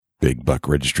Big Buck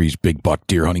Registry's Big Buck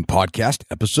Deer Hunting Podcast,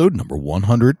 episode number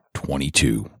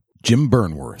 122. Jim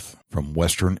Burnworth from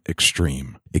Western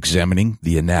Extreme, examining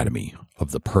the anatomy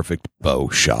of the perfect bow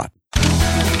shot.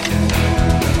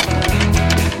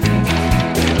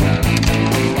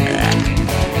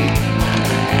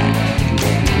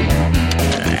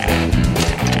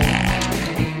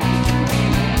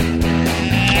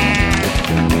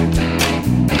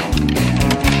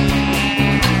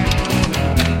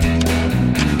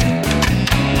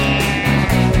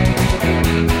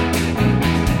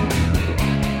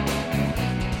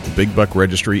 Big Buck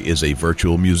Registry is a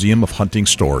virtual museum of hunting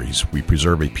stories. We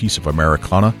preserve a piece of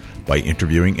Americana by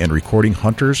interviewing and recording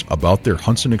hunters about their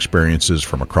hunts and experiences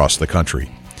from across the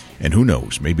country. And who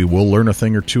knows, maybe we'll learn a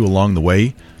thing or two along the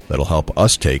way that'll help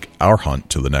us take our hunt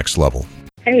to the next level.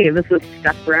 Hey, this is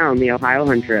Steph Brown, the Ohio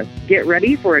Huntress. Get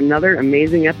ready for another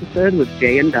amazing episode with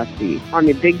Jay and Dusty on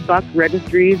the Big Buck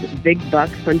Registry's Big Buck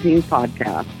Hunting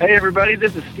Podcast. Hey, everybody,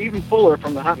 this is Stephen Fuller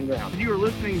from the Hunting Ground. You are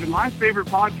listening to my favorite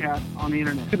podcast on the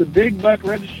internet, the Big Buck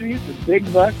Registry's the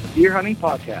Big Buck Deer Hunting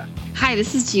Podcast. Hi,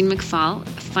 this is Jean McFall,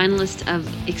 finalist of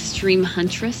Extreme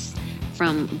Huntress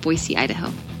from Boise,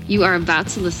 Idaho. You are about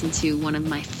to listen to one of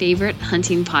my favorite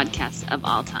hunting podcasts of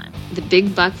all time, the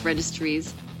Big Buck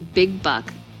Registry's Big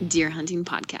Buck Deer Hunting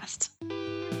Podcast.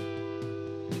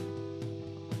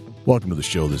 Welcome to the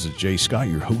show. This is Jay Scott,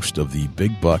 your host of the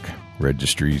Big Buck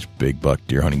Registry's Big Buck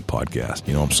Deer Hunting Podcast.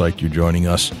 You know, I'm psyched you're joining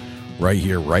us right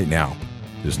here, right now.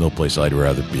 There's no place I'd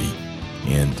rather be.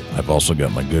 And I've also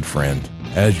got my good friend,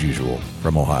 as usual,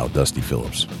 from Ohio, Dusty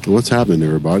Phillips. What's happening,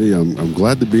 everybody? I'm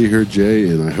glad to be here, Jay,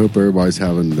 and I hope everybody's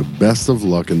having the best of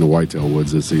luck in the whitetail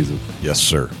woods this season. Yes,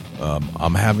 sir.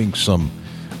 I'm having some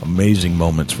amazing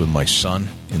moments with my son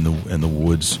in the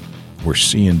woods. We're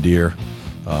seeing deer.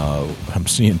 I'm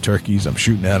seeing turkeys. I'm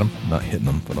shooting at them, not hitting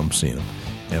them, but I'm seeing them.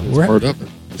 And It's part of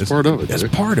it.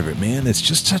 It's part of it, man. It's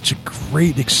just such a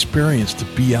great experience to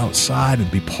be outside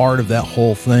and be part of that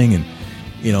whole thing.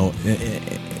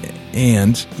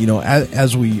 And you know,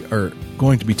 as we are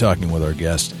going to be talking with our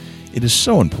guest, it is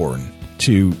so important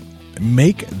to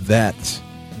make that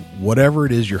whatever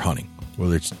it is you're hunting,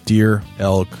 whether it's deer,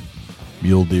 elk,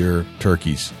 mule deer,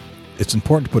 turkeys, it's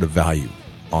important to put a value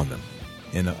on them,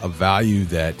 and a value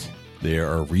that they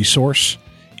are a resource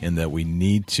and that we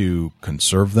need to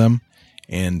conserve them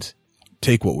and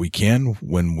take what we can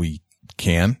when we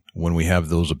have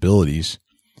those abilities.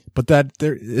 But that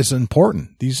is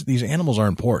important. These animals are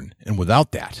important. And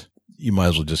without that, you might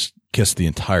as well just kiss the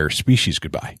entire species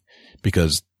goodbye,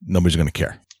 because nobody's going to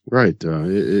care. Right.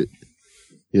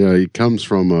 It comes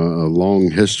from a long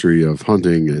history of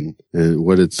hunting and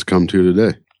what it's come to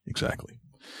today. Exactly.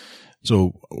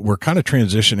 So we're kind of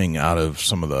transitioning out of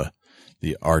some of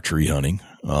the archery hunting.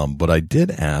 But I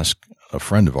did ask a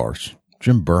friend of ours,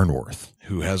 Jim Burnworth,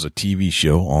 who has a TV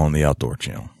show on the Outdoor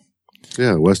Channel.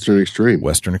 Yeah, Western Extreme.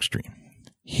 Western Extreme.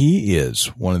 He is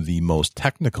one of the most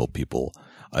technical people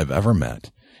I've ever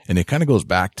met. And it kind of goes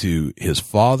back to his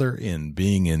father in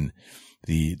being in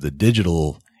the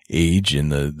digital age, in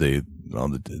the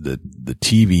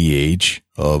TV age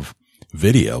of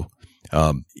video.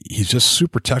 He's just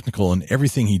super technical in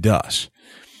everything he does.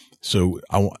 So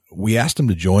we asked him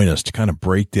to join us to kind of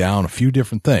break down a few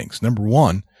different things. Number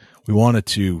one, we wanted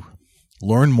to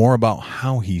learn more about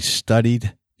how he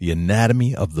studied the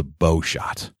anatomy of the bow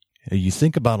shot. You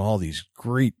think about all these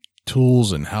great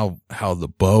tools and how the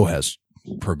bow has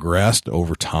progressed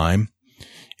over time,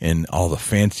 and all the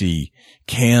fancy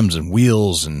cams and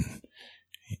wheels and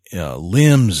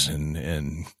limbs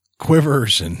and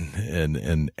quivers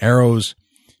and arrows.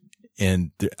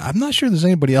 And I'm not sure there's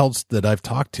anybody else that I've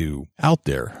talked to out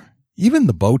there, even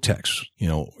the bow techs,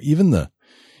 even the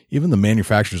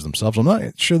manufacturers themselves. I'm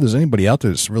not sure there's anybody out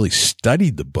there that's really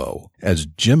studied the bow as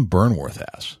Jim Burnworth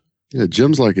has. Yeah,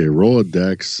 Jim's like a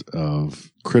Rolodex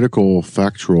of critical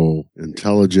factual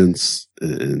intelligence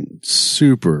and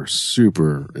super,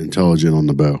 super intelligent on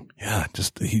the bow. Yeah,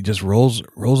 he just rolls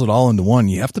it all into one.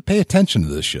 You have to pay attention to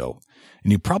this show,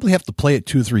 and you probably have to play it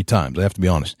 2 or 3 times. I have to be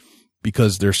honest,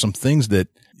 because there's some things that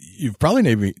you've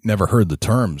probably never heard the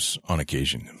terms on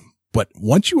occasion. But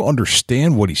once you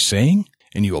understand what he's saying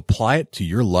and you apply it to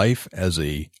your life as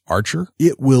a archer,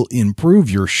 it will improve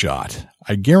your shot.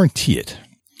 I guarantee it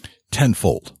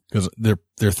tenfold, because there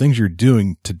are things you're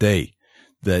doing today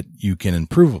that you can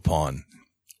improve upon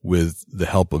with the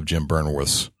help of Jim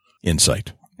Burnworth's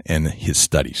insight and his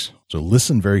studies. So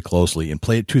listen very closely and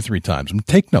play it 2 or 3 times and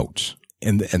take notes.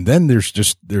 And then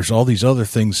there's all these other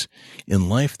things in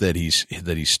life that he's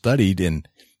studied and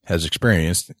has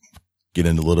experienced. Get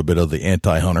into a little bit of the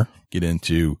anti-hunter, get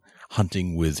into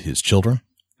hunting with his children,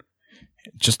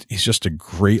 he's just a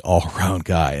great all around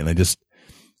guy. And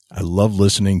I love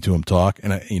listening to him talk.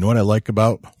 And you know what I like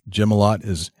about Jim a lot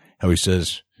is how he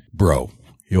says, bro.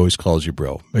 He always calls you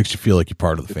bro. Makes you feel like you're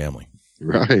part of the family.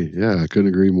 Right. Yeah. I couldn't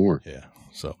agree more. Yeah.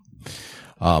 So,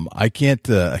 I can't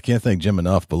thank Jim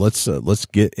enough, but let's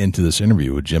get into this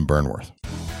interview with Jim Burnworth.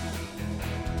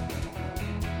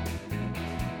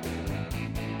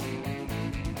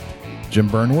 Jim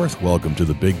Burnworth, welcome to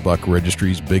the Big Buck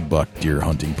Registry's Big Buck Deer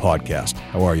Hunting Podcast.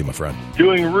 How are you, my friend?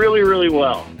 Doing really, really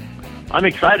well. I'm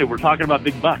excited. We're talking about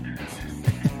big bucks.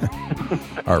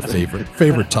 Our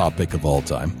favorite topic of all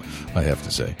time, I have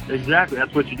to say. Exactly.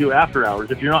 That's what you do after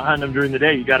hours. If you're not hunting them during the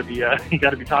day, you got to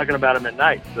be talking about them at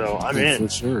night. So I'm in.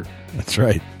 For sure. That's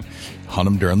right. Hunt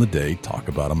them during the day, talk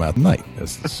about them at night.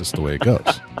 That's just the way it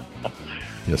goes.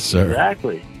 Yes, sir.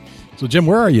 Exactly. So, Jim,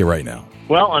 where are you right now?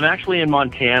 Well, I'm actually in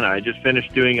Montana. I just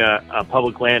finished doing a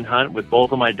public land hunt with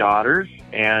both of my daughters,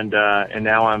 and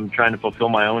now I'm trying to fulfill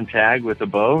my own tag with a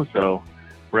bow. So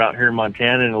we're out here in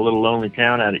Montana in a little lonely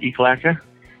town out of Ekalaka,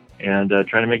 and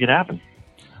trying to make it happen.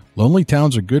 Lonely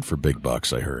towns are good for big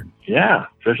bucks, I heard. Yeah,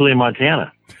 especially in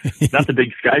Montana. Not the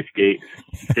big sky state,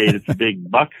 it's the big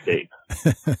buck state.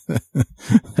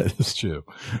 That is true.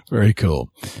 Very cool.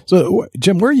 So,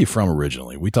 Jim, where are you from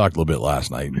originally? We talked a little bit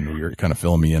last night, and you were kind of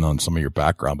filling me in on some of your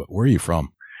background, but where are you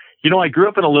from? You know, I grew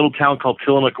up in a little town called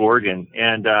Tillamook, Oregon,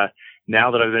 and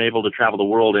now that I've been able to travel the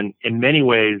world, and in many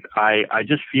ways, I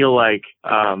just feel like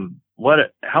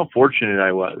how fortunate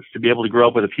I was to be able to grow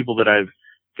up with the people that I've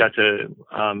got to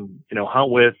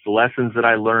hunt with, the lessons that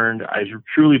I learned. I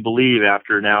truly believe,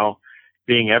 after now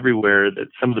being everywhere, that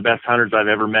some of the best hunters I've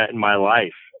ever met in my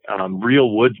life,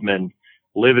 real woodsmen,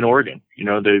 live in Oregon. You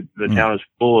know, the town is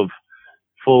full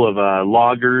of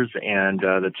loggers, and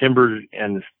the timber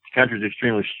and the country is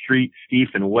extremely steep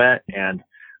and wet. And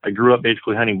I grew up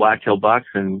basically hunting blacktail bucks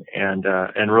and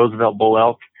Roosevelt bull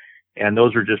elk, and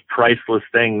those are just priceless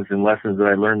things and lessons that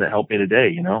I learned that help me today,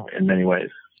 you know, in many ways.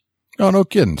 Oh, no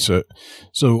kidding. So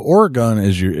Oregon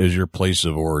is your place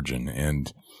of origin,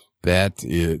 and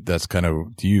that's kind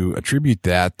of, do you attribute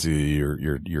that to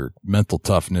your mental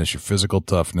toughness, your physical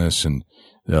toughness, and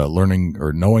learning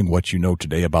or knowing what you know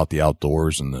today about the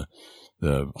outdoors and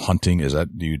the hunting?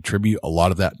 Do you attribute a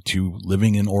lot of that to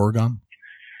living in Oregon?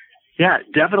 Yeah,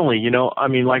 definitely. You know, I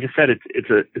mean, like I said,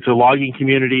 it's a logging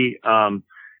community.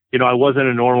 You know, I wasn't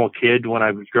a normal kid when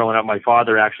I was growing up. My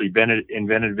father actually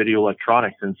invented video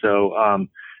electronics. And so,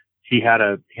 he had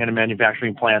a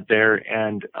manufacturing plant there,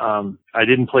 and, I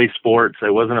didn't play sports. I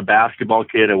wasn't a basketball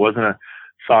kid. I wasn't a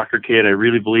soccer kid. I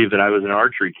really believe that I was an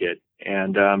archery kid.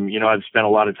 And, you know, I've spent a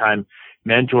lot of time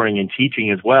mentoring and teaching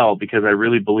as well, because I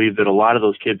really believe that a lot of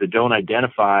those kids that don't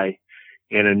identify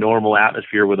in a normal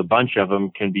atmosphere with a bunch of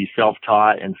them can be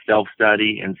self-taught and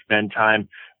self-study and spend time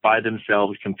by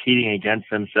themselves, competing against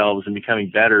themselves and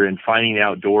becoming better, and finding the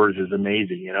outdoors is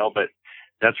amazing, you know. But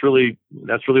that's really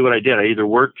what I did. I either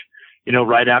worked, you know,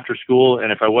 right after school,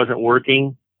 and if I wasn't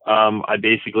working, I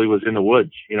basically was in the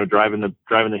woods, you know, driving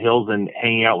the hills and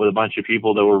hanging out with a bunch of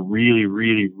people that were really,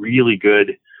 really, really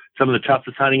good. Some of the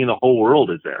toughest hunting in the whole world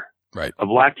is there. Right. A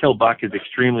blacktail buck is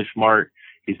extremely smart.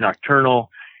 He's nocturnal.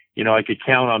 You know, I could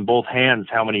count on both hands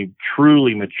how many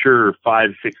truly mature 5,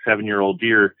 6, 7-year-old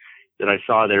deer that I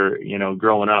saw there, you know,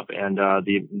 growing up, and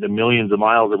the millions of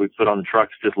miles that we put on the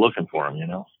trucks just looking for them, you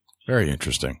know. Very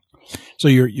interesting. So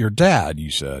your dad,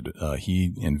 you said,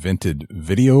 he invented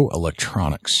video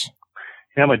electronics.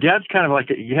 Yeah, my dad's kind of like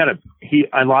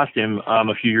I lost him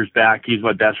a few years back. He's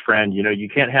my best friend. You know, you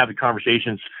can't have the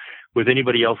conversations with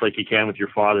anybody else like you can with your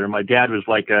father. And my dad was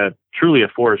like truly a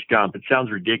Forrest Gump. It sounds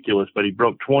ridiculous, but he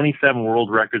broke 27 world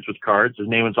records with cards. His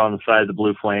name was on the side of the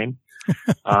Blue Flame.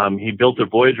 He built a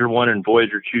Voyager 1 and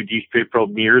Voyager 2 deep space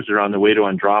probe mirrors that are on the way to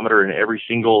Andromeda, and every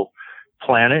single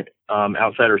planet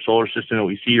outside our solar system that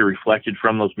we see are reflected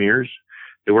from those mirrors.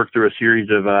 They work through a series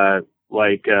of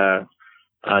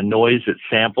noise that's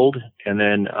sampled, and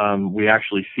then we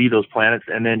actually see those planets.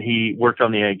 And then he worked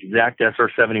on the exact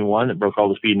SR-71 that broke all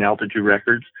the speed and altitude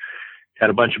records.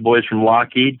 Had a bunch of boys from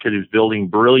Lockheed because he was building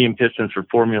beryllium pistons for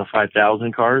Formula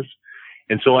 5000 cars.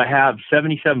 And so I have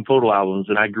 77 photo albums,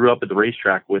 and I grew up at the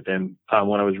racetrack with him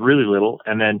when I was really little.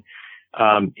 And then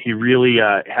he really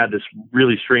had this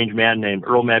really strange man named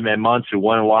Earl Madman Muntz, who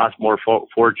won and lost more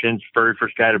fortunes. Very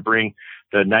first guy to bring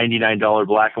the $99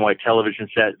 black and white television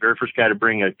set. Very first guy to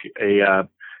bring to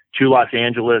Los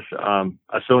Angeles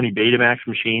a Sony Betamax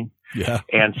machine. Yeah.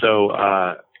 And so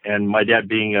and my dad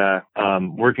being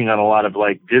working on a lot of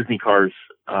like Disney cars,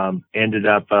 ended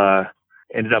up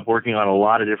working on a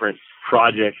lot of different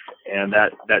projects, and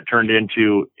that turned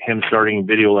into him starting a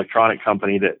video electronic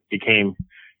company that became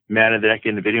man of the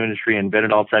decade in the video industry,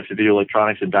 invented all types of video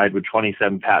electronics, and died with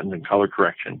 27 patents in color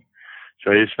correction.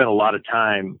 So I just spent a lot of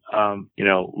time,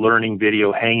 learning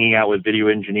video, hanging out with video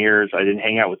engineers. I didn't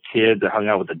hang out with kids. I hung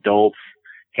out with adults,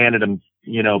 handed them,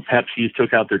 Pepsis,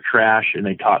 took out their trash, and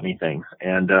they taught me things.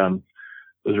 And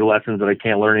those are lessons that I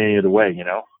can't learn any other way,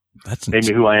 That's made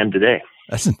me who I am today.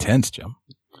 That's intense, Jim.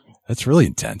 That's really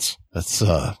intense. That's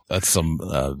some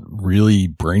really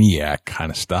brainiac kind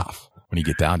of stuff when you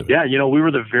get down to it. Yeah, we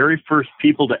were the very first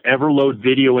people to ever load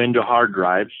video into hard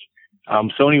drives.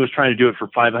 Sony was trying to do it for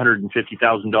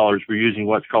 $550,000. We're using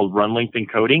what's called run length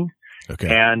encoding. Okay.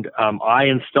 And I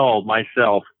installed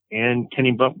myself in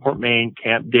Kennebunkport, Maine,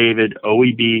 Camp David,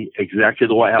 OEB, exactly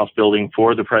the White House building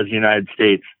for the President of the United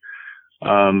States.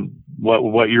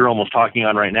 What you're almost talking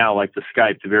on right now, like the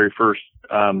Skype, the very first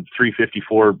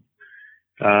 354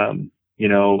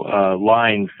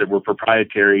 lines that were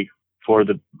proprietary for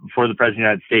the President of the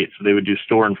United States. So they would do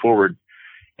store and forward.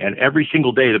 And every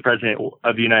single day, the President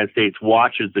of the United States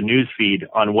watches the news feed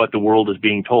on what the world is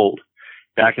being told.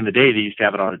 Back in the day, they used to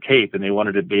have it on a tape, and they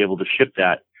wanted to be able to ship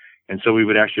that. And so we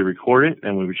would actually record it,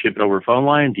 and we would ship it over a phone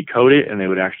line, decode it, and they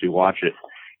would actually watch it.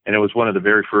 And it was one of the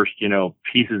very first,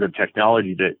 pieces of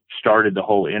technology that started the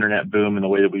whole internet boom and the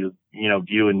way that we,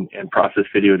 view and process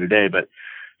video today. But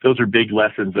those are big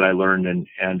lessons that I learned and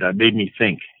made me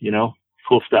think,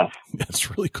 cool stuff.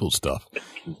 That's really cool stuff.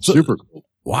 Super cool.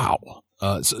 Wow.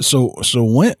 So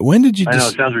when did you? I know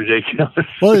it sounds ridiculous.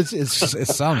 Well, it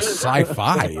sounds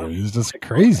sci-fi. It's just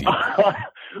crazy.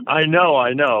 I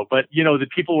know. But the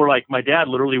people were like, my dad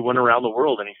literally went around the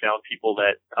world and he found people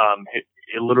that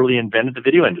it literally invented the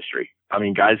video industry. I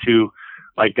mean, guys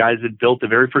that built the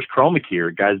very first chroma key,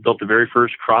 guys built the very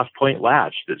first cross-point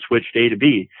latch that switched A to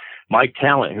B. Mike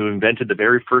Talent, who invented the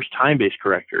very first time-based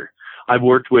corrector. I've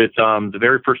worked with the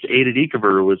very first A to D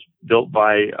converter was built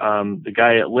by the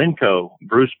guy at Linco,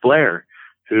 Bruce Blair,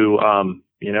 who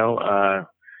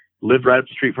lived right up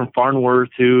the street from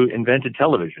Farnworth, who invented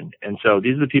television. And so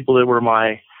these are the people that were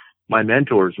my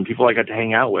mentors and people I got to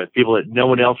hang out with, people that no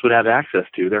one else would have access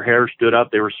to. Their hair stood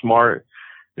up. They were smart.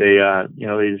 They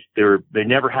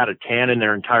never had a tan in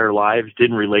their entire lives,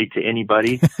 didn't relate to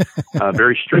anybody.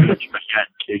 Very strange, but yet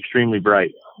extremely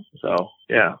bright. So,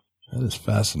 yeah. That is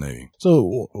fascinating.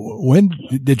 So when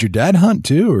did your dad hunt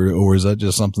too, or is that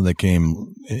just something that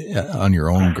came on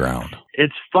your own ground?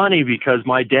 It's funny because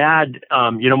my dad,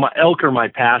 my elk are my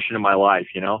passion in my life,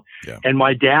 Yeah. and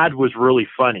my dad was really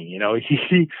funny.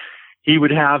 He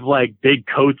would have like big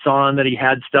coats on that he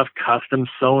had stuff custom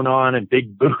sewn on and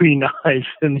big Bowie knives.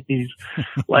 And he's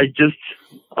like, the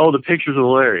pictures are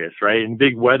hilarious, right? And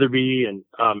big Weatherby. And,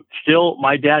 still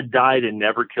my dad died and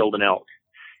never killed an elk.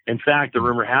 In fact, the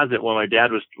rumor has it when I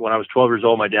was 12 years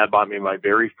old, my dad bought me my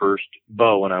very first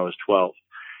bow when I was 12.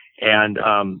 And,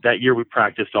 that year we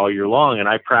practiced all year long, and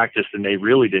I practiced and they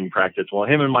really didn't practice. Well,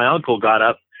 him and my uncle got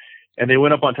up and they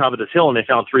went up on top of this hill and they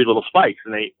found 3 little spikes,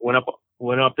 and they went up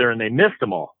there and they missed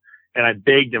them all. And I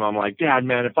begged him. I'm like, Dad,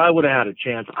 man, if I would have had a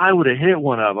chance, I would have hit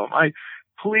one of them.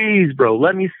 Please, bro,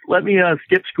 let me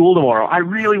skip school tomorrow. I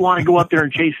really want to go up there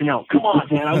and chase an elk. Come on,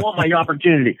 man. I want my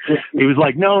opportunity. He was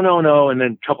like, no. And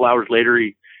then a couple hours later,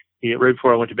 he right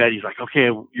before I went to bed, he's like, okay,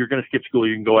 you're going to skip school.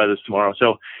 You can go at this tomorrow.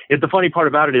 So the funny part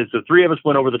about it is the 3 of us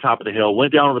went over the top of the hill,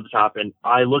 went down over the top, and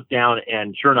I looked down,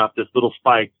 and sure enough, this little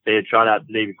spike they had shot at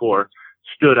the day before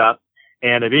stood up.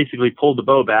 And I basically pulled the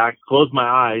bow back, closed my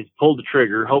eyes, pulled the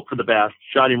trigger, hoped for the best,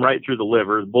 shot him right through the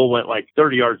liver. The bull went like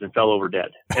 30 yards and fell over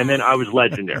dead. And then I was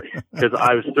legendary because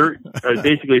I was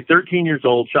basically 13 years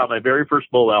old, shot my very first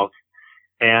bull elk.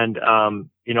 And,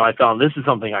 I found this is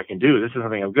something I can do. This is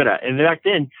something I'm good at. And back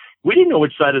then, we didn't know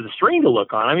which side of the string to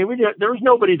look on. I mean, there was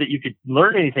nobody that you could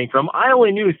learn anything from. I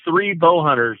only knew 3 bow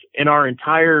hunters in our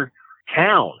entire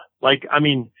town.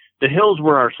 The hills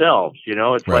were ourselves,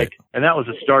 it's right. And that was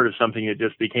the start of something that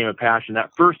just became a passion.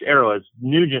 That first arrow, as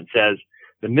Nugent says,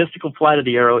 the mystical flight of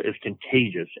the arrow is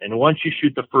contagious. And once you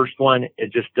shoot the first one,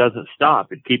 it just doesn't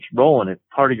stop. It keeps rolling. It's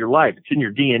part of your life. It's in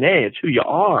your DNA. It's who you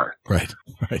are. Right.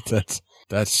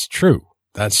 That's true.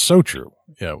 That's so true.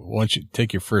 Yeah. Once you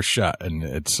take your first shot and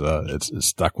it's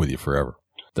stuck with you forever.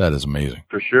 That is amazing.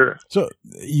 For sure. So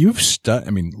you've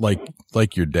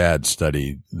like your dad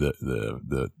studied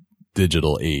the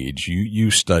digital age. You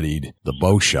studied the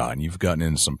bow shot, and you've gotten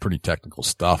into some pretty technical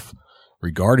stuff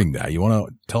regarding that. You want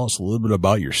to tell us a little bit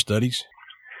about your studies?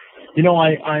 I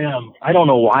don't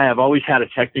know why. I've always had a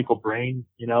technical brain,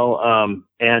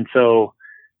 and so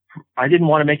I didn't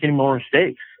want to make any more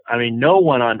mistakes. I mean, no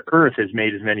one on earth has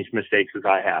made as many mistakes as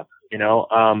I have,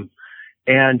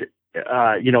 and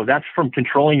that's from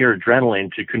controlling your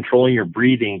adrenaline to controlling your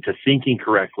breathing to thinking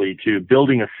correctly to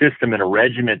building a system and a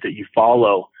regiment that you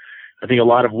follow. I think a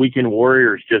lot of weekend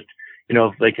warriors just,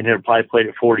 if they can hit a pie plate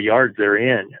at 40 yards, they're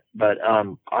in. But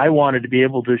I wanted to be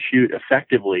able to shoot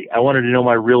effectively. I wanted to know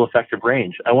my real effective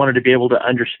range. I wanted to be able to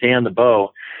understand the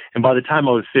bow. And by the time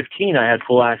I was 15, I had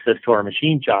full access to our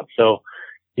machine shop. So,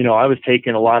 I was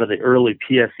taking a lot of the early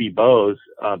PSE bows.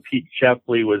 Pete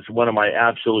Shepley was one of my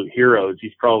absolute heroes.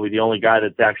 He's probably the only guy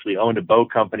that's actually owned a bow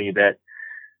company that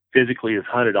physically is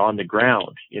hunted on the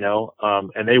ground,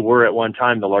 and they were at one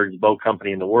time the largest bow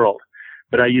company in the world.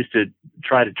 But I used to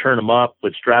try to turn them up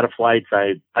with Strataflights.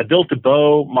 I built a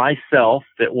bow myself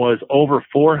that was over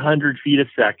 400 feet a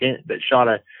second that shot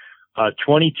a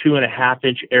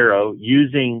 22.5-inch arrow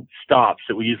using stops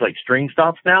that we use like string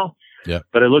stops now. Yeah.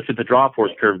 But I looked at the draw force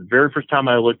curve. The very first time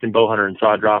I looked in Bowhunter and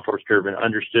saw a draw force curve and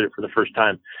understood it for the first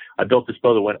time, I built this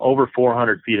bow that went over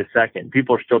 400 feet a second.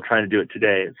 People are still trying to do it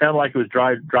today. It sounded like it was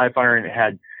dry firing. It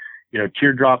had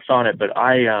teardrops on it, but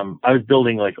I was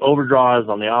building like overdraws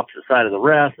on the opposite side of the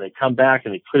rest, and they come back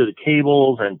and they clear the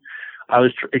cables, and I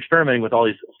was experimenting with all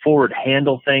these forward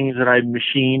handle things that I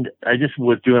machined. I just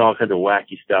was doing all kinds of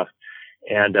wacky stuff,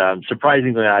 and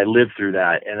surprisingly, I lived through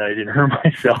that, and I didn't hurt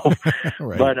myself.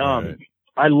 Right, but right.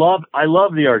 I love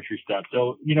the archery stuff.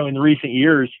 So in the recent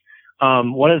years,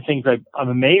 one of the things I'm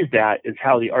amazed at is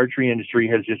how the archery industry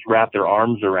has just wrapped their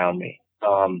arms around me.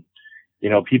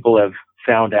 People have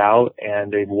found out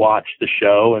and they've watched the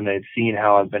show and they've seen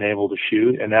how I've been able to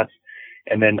shoot, and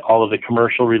then all of the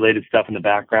commercial related stuff in the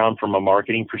background from a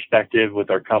marketing perspective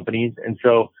with our companies. And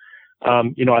so,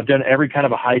 I've done every kind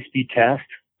of a high speed test.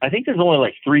 I think there's only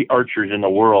like 3 archers in the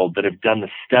world that have done the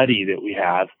study that we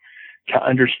have to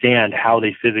understand how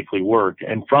they physically work.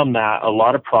 And from that, a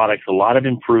lot of products, a lot of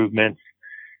improvements.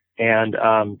 And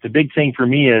the big thing for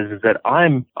me is that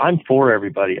I'm for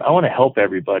everybody. I want to help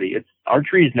everybody.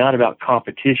 Archery is not about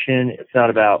competition. It's not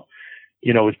about,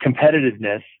 with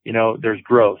competitiveness, there's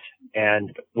growth.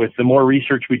 And with the more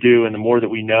research we do and the more that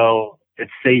we know,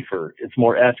 it's safer. It's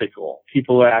more ethical.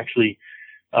 People are actually,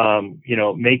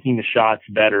 making the shots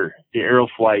better. The arrow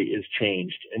flight is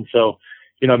changed. And so,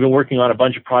 I've been working on a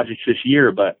bunch of projects this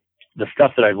year, but the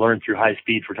stuff that I've learned through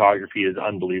high-speed photography is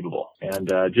unbelievable.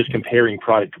 And just comparing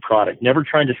product to product, never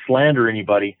trying to slander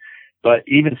anybody, but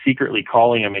even secretly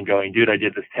calling them and going, dude, I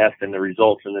did this test and the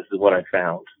results, and this is what I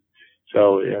found.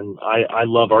 So, and I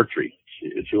love archery.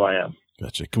 It's who I am.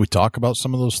 Gotcha. Can we talk about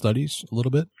some of those studies a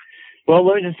little bit? Well,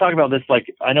 let me just talk about this. Like,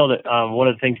 I know that one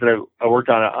of the things that I worked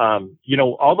on,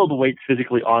 although the weight's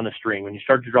physically on the string, when you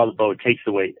start to draw the bow, it takes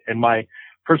the weight. And my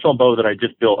personal bow that I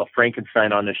just built a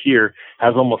Frankenstein on this year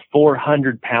has almost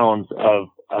 400 pounds of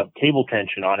cable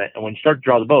tension on it. And when you start to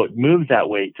draw the bow, it moves that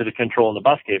weight to the control in the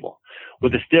bus cable.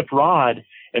 With a stiff rod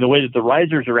and the way that the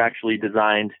risers are actually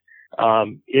designed,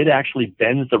 it actually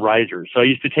bends the riser. So I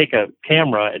used to take a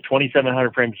camera at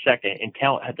 2,700 frames a second and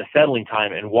count at the settling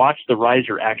time and watch the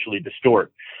riser actually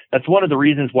distort. That's one of the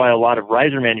reasons why a lot of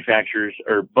riser manufacturers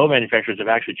or bow manufacturers have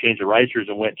actually changed the risers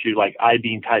and went to like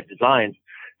I-beam type designs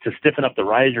to stiffen up the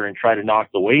riser and try to knock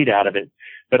the weight out of it.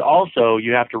 But also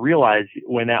you have to realize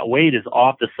when that weight is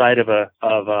off the side of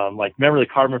like, remember the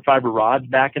carbon fiber rods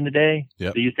back in the day?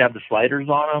 Yep. They used to have the sliders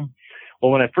on them.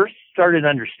 Well, when I first started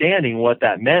understanding what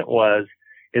that meant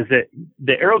is that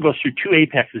the arrow goes through 2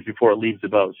 apexes before it leaves the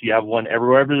bow. So you have one,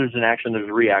 wherever there's an action, there's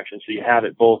a reaction. So you have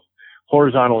it both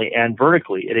horizontally and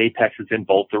vertically. It apexes in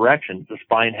both directions. The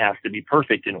spine has to be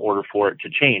perfect in order for it to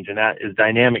change. And that is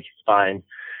dynamic spine.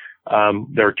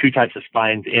 There are 2 types of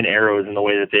spines in arrows in the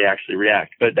way that they actually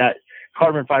react. But that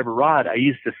carbon fiber rod, I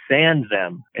used to sand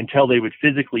them until they would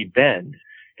physically bend.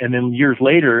 And then years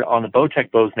later on the Bowtech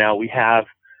bows now, we have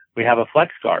a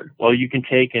flex guard. Well, you can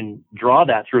take and draw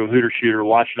that through a hooter shooter,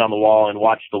 watch it on the wall and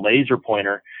watch the laser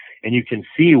pointer, and you can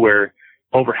see where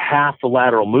over half the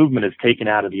lateral movement is taken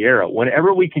out of the arrow.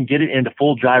 Whenever we can get it into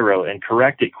full gyro and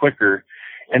correct it quicker.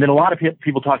 And then a lot of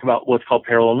people talk about what's called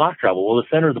parallel knock travel. Well, the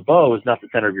center of the bow is not the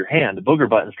center of your hand. The booger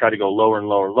buttons try to go lower and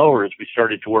lower and lower as we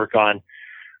started to work on,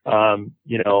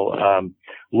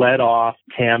 let off,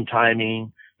 cam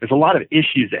timing. There's a lot of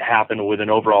issues that happen with an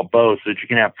overall bow so that you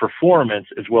can have performance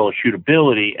as well as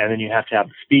shootability, and then you have to have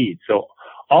the speed. So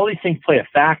all these things play a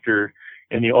factor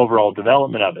in the overall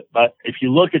development of it. But if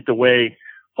you look at the way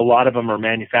a lot of them are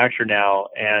manufactured now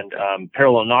and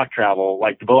parallel knock travel,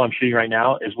 like the bow I'm shooting right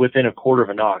now is within a quarter of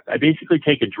a knock. I basically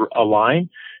take a line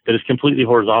that is completely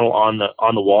horizontal on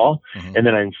the wall, and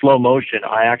then in slow motion,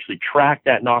 I actually track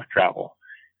that knock travel.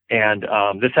 And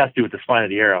this has to do with the spine of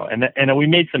the arrow. And we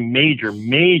made some major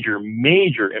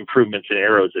improvements in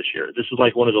arrows this year. This is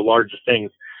like one of the largest things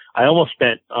I almost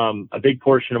spent a big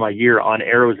portion of my year on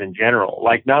arrows in general,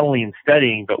 like not only in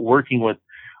studying, but working with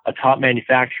a top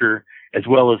manufacturer as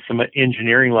well as some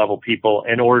engineering level people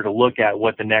in order to look at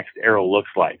what the next arrow looks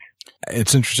like.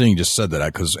 It's interesting you just said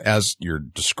that, because as you're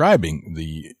describing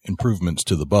the improvements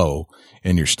to the bow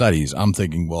in your studies, I'm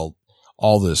thinking, well,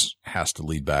 all this has to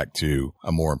lead back to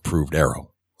a more improved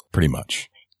arrow, pretty much.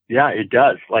 Yeah, it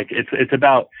does. Like it's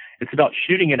about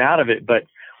shooting it out of it. But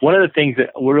one of the things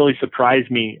that really surprised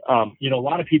me, a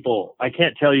lot of people, I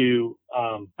can't tell you,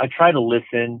 I try to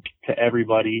listen to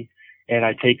everybody and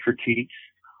I take critiques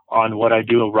on what I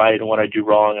do right and what I do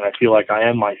wrong. And I feel like I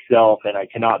am myself and I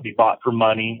cannot be bought for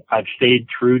money. I've stayed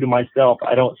true to myself.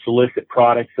 I don't solicit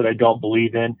products that I don't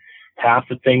believe in. Half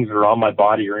the things that are on my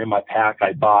body or in my pack,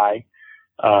 I buy.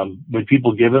 Would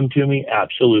people give them to me?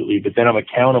 Absolutely. But then I'm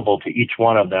accountable to each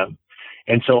one of them.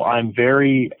 And so I'm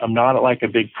not like a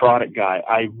big product guy.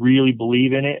 I really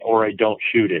believe in it or I don't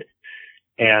shoot it.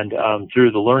 And,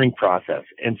 through the learning process.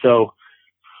 And so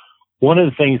one of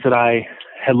the things that I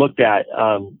had looked at,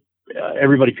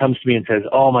 everybody comes to me and says,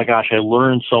 "Oh my gosh, I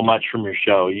learned so much from your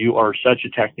show. You are such a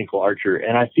technical archer."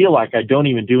 And I feel like I don't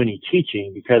even do any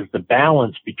teaching, because the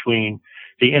balance between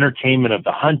the entertainment of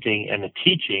the hunting and the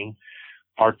teaching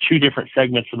are two different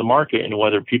segments of the market, and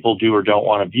whether people do or don't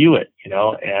want to view it,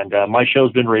 and my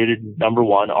show's been rated number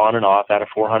one on and off out of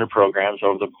 400 programs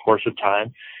over the course of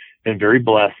time. Been very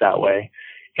blessed that way.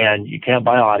 And you can't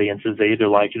buy audiences. They either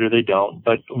like it or they don't.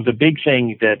 But the big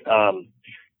thing that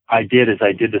I did is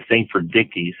I did this thing for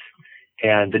Dickies,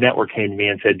 and the network came to me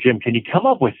and said, "Jim, can you come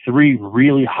up with 3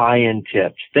 really high-end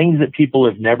tips, things that people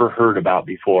have never heard about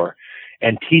before,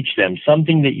 and teach them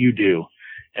something that you do?"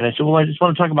 And I said, "Well, I just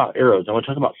want to talk about arrows. I want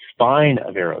to talk about spine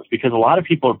of arrows, because a lot of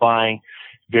people are buying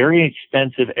very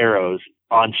expensive arrows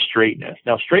on straightness.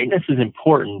 Now, straightness is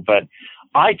important, but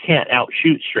I can't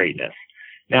outshoot straightness.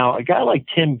 Now, a guy like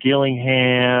Tim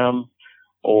Gillingham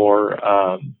or,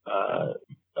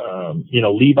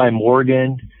 Levi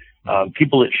Morgan,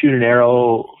 people that shoot an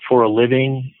arrow for a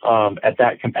living, at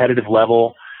that competitive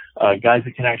level, guys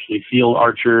that can actually field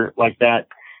archer like that,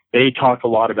 they talk a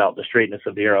lot about the straightness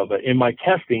of the arrow. But in my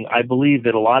testing, I believe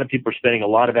that a lot of people are spending a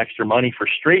lot of extra money for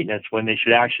straightness when they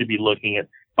should actually be looking at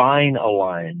spine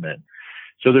alignment.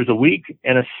 So there's a weak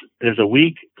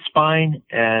spine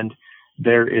and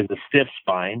there is a stiff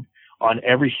spine on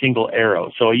every single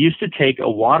arrow. So I used to take a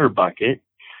water bucket,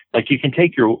 like you can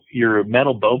take your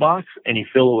metal bow box and you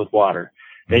fill it with water.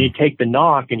 Then you take the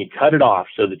knock and you cut it off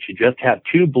so that you just have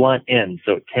 2 blunt ends,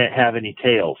 so it can't have any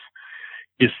tails.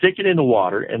 You stick it in the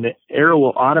water and the arrow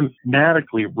will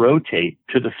automatically rotate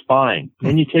to the spine.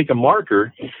 Then you take a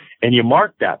marker and you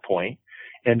mark that point,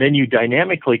 and then you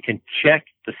dynamically can check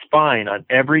the spine on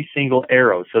every single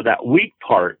arrow. So that weak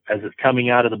part, as it's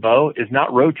coming out of the bow, is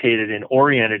not rotated and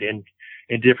oriented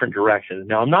in different directions.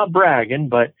 Now, I'm not bragging,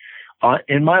 but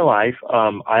in my life,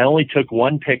 I only took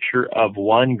one picture of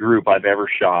one group I've ever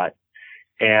shot.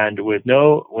 And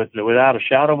without a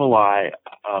shadow of a lie,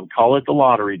 call it the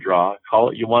lottery draw, call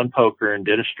it you won poker and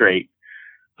did a straight.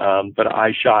 But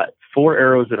I shot 4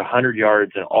 arrows at 100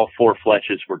 yards and all 4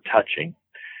 fletches were touching.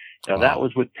 Now that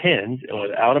was with pins and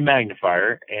without a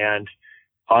magnifier. And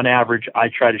on average, I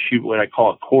try to shoot what I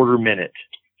call a quarter minute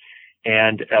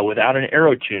and without an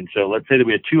arrow tune. So let's say that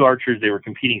we had 2 archers, they were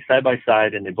competing side by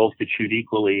side and they both could shoot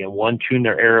equally, and one tuned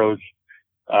their arrows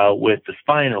with the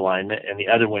spine alignment and the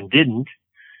other one didn't.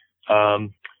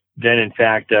 Then in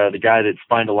fact, the guy that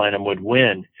spine aligned them would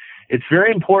win. It's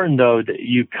very important though that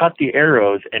you cut the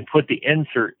arrows and put the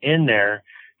insert in there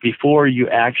before you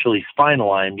actually spine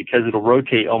align, because it'll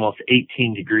rotate almost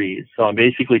 18 degrees. So I'm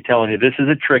basically telling you, this is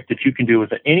a trick that you can do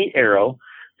with any arrow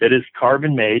that is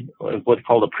carbon made, what's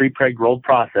called a pre-preg rolled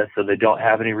process, so they don't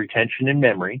have any retention in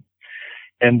memory.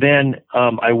 And then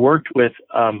I worked with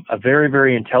a very,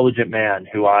 very intelligent man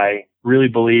who I really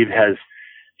believe has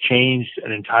changed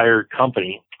an entire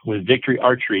company with Victory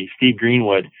Archery, Steve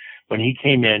Greenwood. When he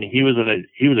came in, he was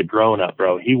a grown-up,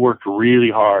 bro. He worked really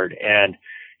hard, and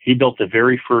he built the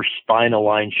very first spine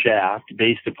aligned shaft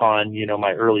based upon,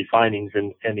 my early findings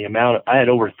and the amount. I had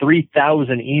over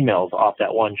 3,000 emails off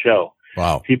that one show.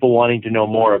 Wow. People wanting to know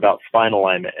more about spine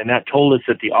alignment. And that told us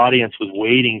that the audience was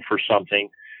waiting for something,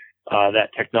 that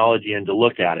technology, and to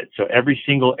look at it. So every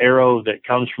single arrow that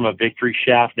comes from a Victory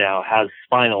shaft now has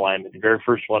spine alignment. The very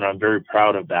first one, I'm very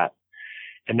proud of that.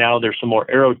 And now there's some more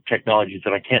arrow technologies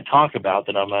that I can't talk about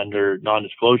that I'm under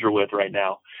non-disclosure with right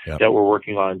now. Yep. That we're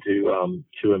working on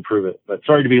to improve it. But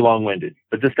sorry to be long-winded,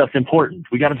 but this stuff's important.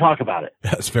 We got to talk about it.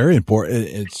 That's very important.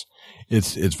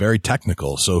 It's very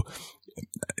technical. So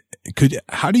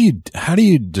how do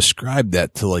you describe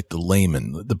that to like the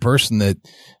layman, the person that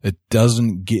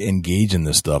doesn't engage in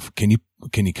this stuff? Can you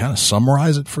kind of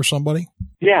summarize it for somebody?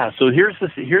 Yeah. So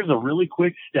here's a really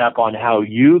quick step on how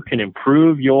you can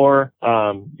improve your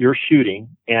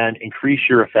shooting and increase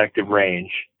your effective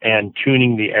range and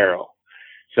tuning the arrow.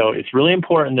 So it's really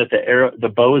important that the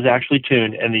bow is actually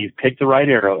tuned and that you pick the right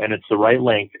arrow and it's the right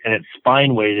length and it's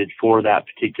spine weighted for that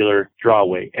particular draw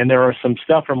weight. And there are some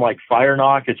stuff from like Fire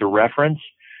Knock as a reference.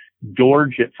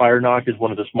 George at Fire Knock is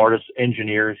one of the smartest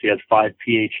engineers. He has 5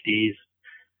 PhDs.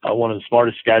 One of the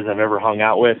smartest guys I've ever hung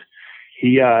out with.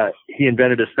 He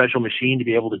invented a special machine to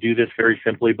be able to do this very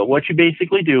simply. But what you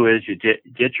basically do is you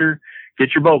get your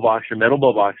bow box, your metal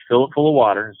bow box, fill it full of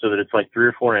water so that it's like 3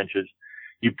 or 4 inches.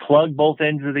 You plug both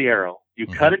ends of the arrow. You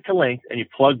cut it to length and you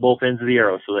plug both ends of the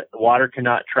arrow so that water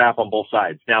cannot trap on both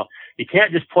sides. Now, you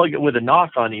can't just plug it with a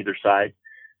knock on either side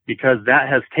because that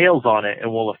has tails on it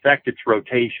and will affect its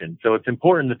rotation. So it's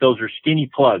important that those are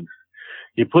skinny plugs.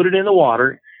 You put it in the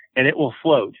water and it will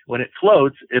float. When it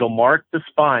floats, it'll mark the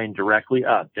spine directly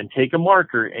up. Then take a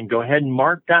marker and go ahead and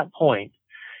mark that point.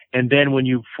 And then when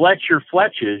you fletch your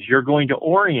fletches, you're going to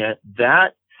orient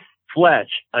that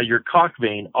fletch, your cock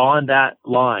vein on that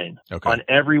line on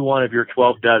every one of your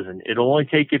 12 dozen. It'll only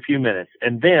take a few minutes.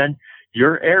 And then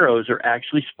your arrows are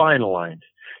actually spine aligned.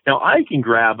 Now I can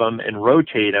grab them and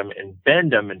rotate them and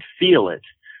bend them and feel it,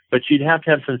 but you'd have to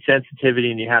have some sensitivity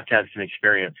and you have to have some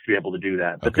experience to be able to do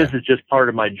that. But this is just part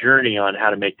of my journey on how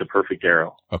to make the perfect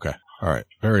arrow. Okay. All right.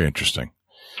 Very interesting.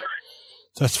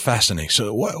 That's fascinating.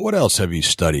 So what else have you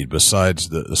studied besides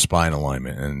the spine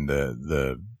alignment and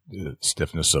the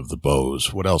stiffness of the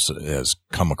bows? What else has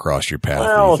come across your path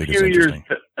that you think is interesting?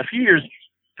 A few years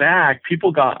back,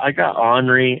 I got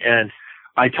ornery and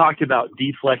I talked about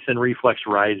deflex and reflex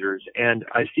risers, and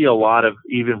I see a lot of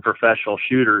even professional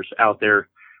shooters out there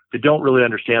that don't really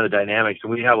understand the dynamics.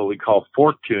 And we have what we call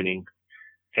fork tuning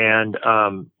and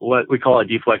what we call a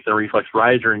deflex and reflex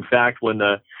riser. In fact, when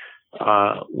the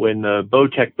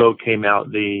Bowtech bow came out,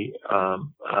 the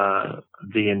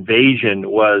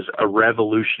Invasion was a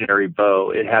revolutionary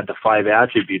bow. It had the 5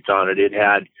 attributes on it. It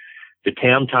had the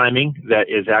tam timing that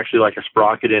is actually like a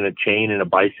sprocket in a chain in a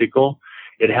bicycle.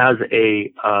 It has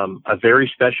a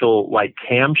very special like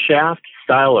camshaft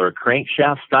style or a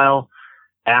crankshaft style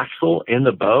axle in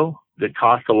the bow that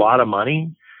costs a lot of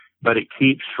money, but it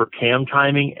keeps for cam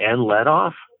timing and let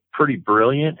off. Pretty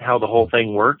brilliant how the whole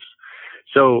thing works.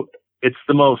 So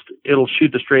it'll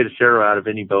shoot the straightest arrow out of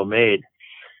any bow made.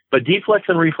 But deflex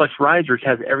and reflex risers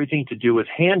has everything to do with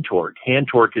hand torque. Hand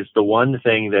torque is the one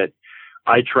thing that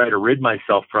I try to rid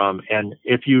myself from. And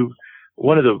it's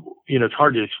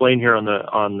hard to explain here on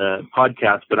the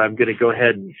podcast, but I'm going to go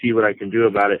ahead and see what I can do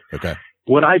about it. Okay.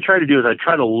 What I try to do is I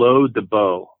try to load the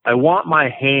bow. I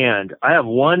have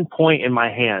one point in my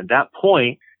hand. That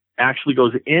point actually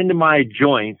goes into my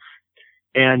joints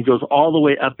and goes all the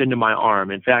way up into my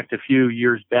arm. In fact, a few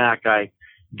years back, I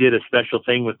did a special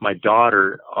thing with my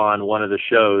daughter on one of the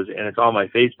shows, and it's on my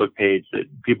Facebook page that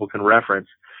people can reference.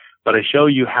 But I show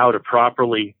you how to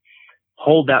properly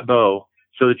hold that bow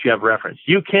so that you have reference.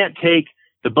 You can't take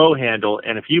the bow handle,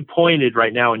 and if you pointed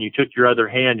right now and you took your other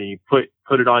hand and you put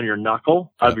it on your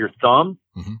knuckle of your thumb,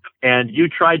 and you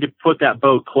tried to put that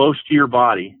bow close to your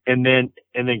body, and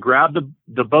then grab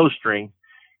the bowstring.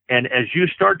 And as you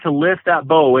start to lift that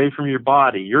bow away from your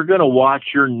body, you're going to watch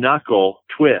your knuckle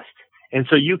twist. And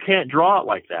so you can't draw it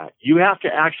like that. You have to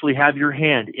actually have your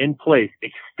hand in place,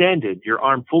 extended, your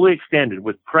arm fully extended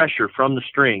with pressure from the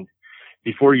string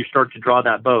before you start to draw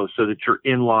that bow so that you're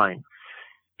in line.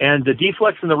 And the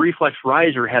deflex and the reflex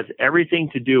riser has everything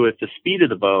to do with the speed of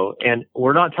the bow. And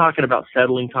we're not talking about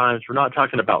settling times. We're not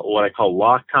talking about what I call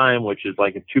lock time, which is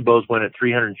like if 2 bows went at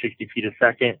 360 feet a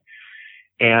second.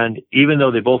 And even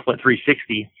though they both went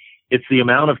 360, it's the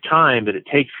amount of time that it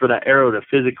takes for that arrow to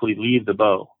physically leave the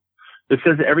bow. This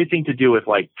has everything to do with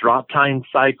like drop time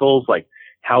cycles, like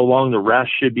how long the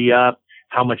rest should be up,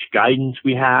 how much guidance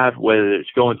we have, whether it's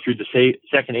going through the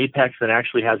second apex that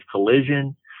actually has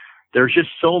collision. There's just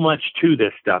so much to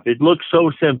this stuff. It looks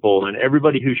so simple, and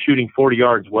everybody who's shooting 40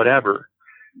 yards, whatever.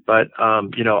 But, I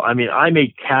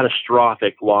made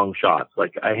catastrophic long shots.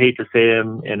 Like, I hate to say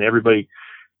them, and everybody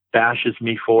bashes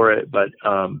me for it, but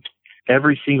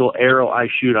every single arrow I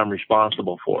shoot, I'm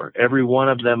responsible for. Every one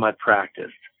of them I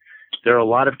practiced. There are a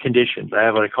lot of conditions. I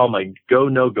have what I call my go,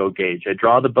 no-go gauge. I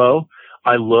draw the bow.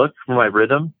 I look for my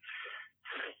rhythm.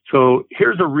 So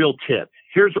here's a real tip.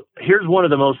 Here's one of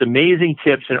the most amazing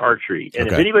tips in archery. And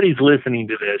if anybody's listening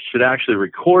to this, should actually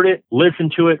record it,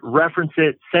 listen to it, reference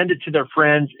it, send it to their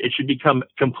friends. It should become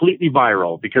completely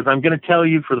viral, because I'm going to tell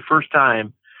you for the first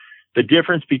time the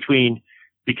difference between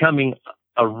becoming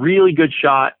a really good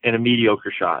shot and a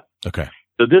mediocre shot. Okay.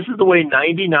 So this is the way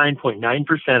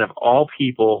 99.9% of all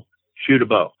people shoot a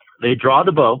bow. They draw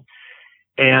the bow,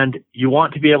 and you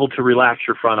want to be able to relax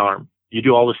your front arm. You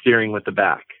do all the steering with the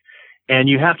back. And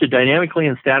you have to dynamically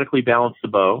and statically balance the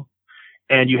bow.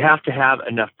 And you have to have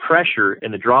enough pressure,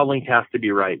 and the draw length has to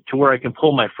be right to where I can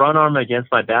pull my front arm against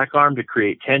my back arm to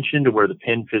create tension to where the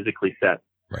pin physically sets.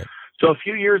 Right. So a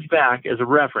few years back, as a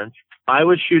reference, I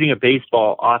was shooting a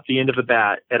baseball off the end of a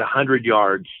bat at 100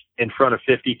 yards in front of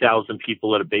 50,000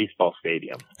 people at a baseball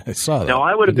stadium. I saw that. Now,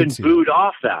 I would have been booed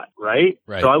off that, right?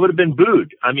 So I would have been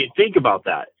booed. I mean, think about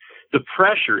that. The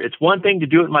pressure, it's one thing to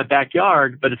do it in my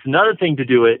backyard, but it's another thing to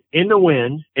do it in the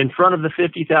wind in front of the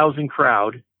 50,000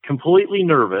 crowd, completely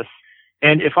nervous.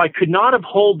 And if I could not have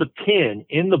held the pin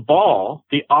in the ball,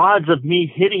 the odds of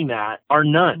me hitting that are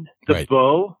none. The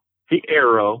bow, the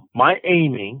arrow, my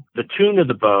aiming, the tune of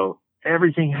the bow,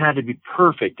 everything had to be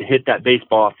perfect to hit that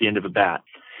baseball off the end of a bat.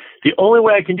 The only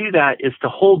way I can do that is to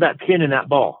hold that pin in that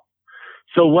ball.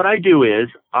 So what I do is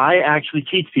I actually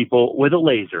teach people with a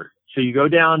laser. So you go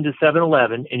down to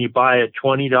 7-Eleven and you buy a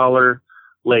 $20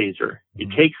 laser. You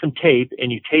take some tape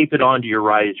and you tape it onto your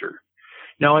riser.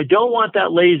 Now, I don't want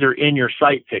that laser in your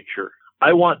sight picture.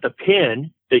 I want the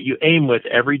pin that you aim with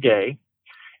every day,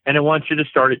 and I want you to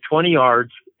start at 20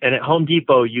 yards. And at Home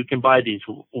Depot, you can buy these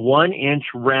 1-inch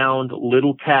round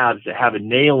little tabs that have a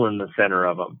nail in the center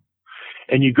of them.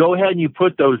 And you go ahead and you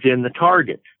put those in the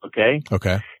target, okay?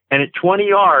 Okay. And at 20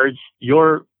 yards,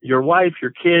 your wife,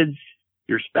 your kids,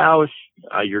 your spouse,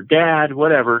 your dad,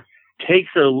 whatever, takes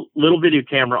a little video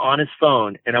camera on his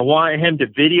phone, and I want him to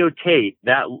videotape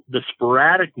the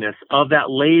sporadicness of that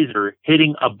laser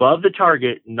hitting above the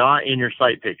target, not in your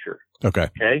sight picture. Okay.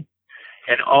 Okay.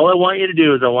 And all I want you to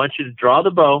do is I want you to draw the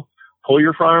bow, pull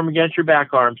your front arm against your back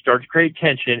arm, start to create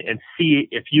tension, and see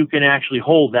if you can actually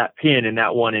hold that pin in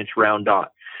that 1-inch round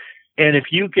dot. And if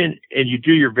you can, and you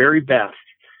do your very best,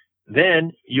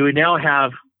 then you would now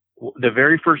have the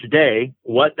very first day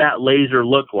what that laser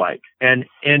looked like. And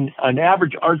in an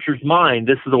average archer's mind,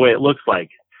 this is the way it looks like.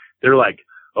 They're like,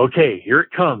 okay, here it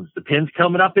comes. The pin's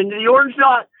coming up into the orange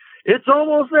dot. It's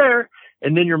almost there.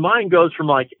 And then your mind goes from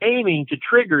like aiming to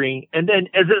triggering. And then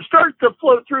as it starts to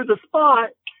float through the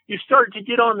spot, you start to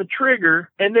get on the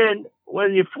trigger. And then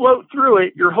when you float through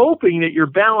it, you're hoping that your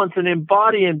balance and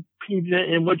body and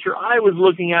what your eye was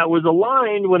looking at was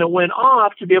aligned when it went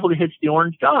off to be able to hit the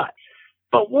orange dot.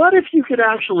 But what if you could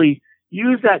actually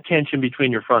use that tension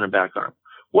between your front and back arm?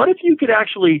 What if you could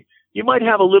actually, you might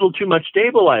have a little too much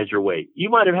stabilizer weight. You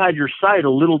might have had your sight a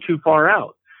little too far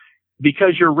out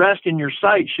because your rest and your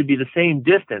sight should be the same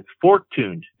distance, fork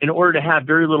tuned, in order to have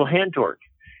very little hand torque.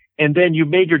 And then you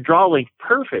made your draw length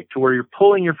perfect to where you're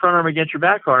pulling your front arm against your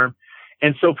back arm.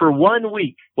 And so for 1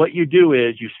 week, what you do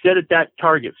is you sit at that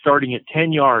target starting at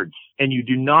 10 yards and you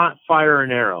do not fire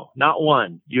an arrow, not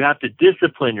one. You have to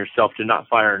discipline yourself to not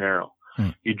fire an arrow.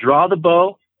 You draw the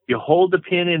bow, you hold the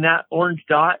pin in that orange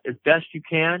dot as best you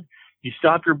can. You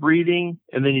stop your breathing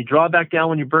and then you draw back down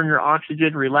when you burn your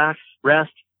oxygen, relax,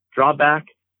 rest, draw back.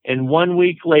 And 1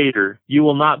 week later, you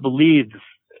will not believe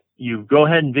you go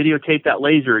ahead and videotape that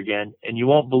laser again and you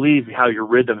won't believe how your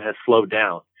rhythm has slowed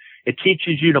down. It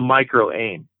teaches you to micro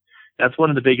aim. That's one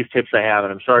of the biggest tips I have,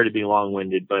 and I'm sorry to be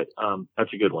long-winded, but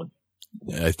that's a good one.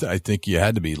 I think you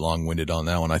had to be long-winded on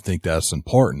that one. I think that's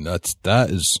important.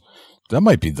 That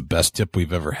might be the best tip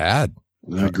we've ever had.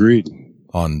 Agreed.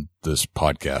 On this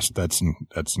podcast.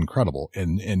 That's incredible.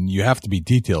 And you have to be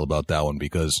detailed about that one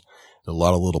because there's a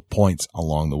lot of little points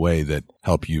along the way that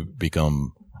help you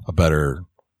become a better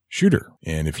shooter.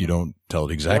 And if you don't tell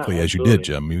it exactly as you did,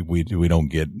 Jim, we don't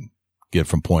get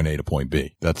from point A to point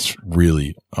B. That's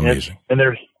really amazing. And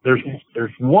there's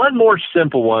one more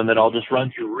simple one that I'll just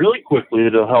run through really quickly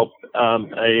that'll help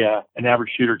an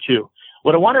average shooter too.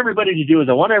 What I want everybody to do is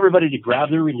I want everybody to grab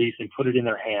their release and put it in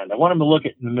their hand. I want them to look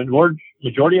at the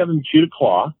majority of them shoot a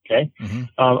claw. Okay. Mm-hmm.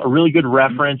 A really good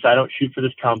reference. I don't shoot for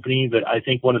this company, but I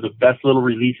think one of the best little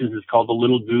releases is called the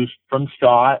Little Goose from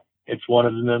Scott. It's one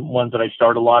of the ones that I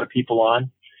start a lot of people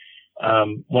on.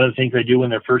 One of the things I do when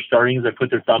they're first starting is I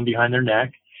put their thumb behind their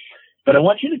neck. But I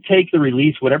want you to take the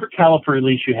release, whatever caliper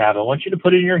release you have, I want you to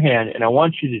put it in your hand, and I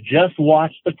want you to just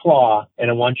watch the claw,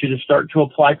 and I want you to start to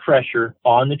apply pressure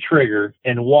on the trigger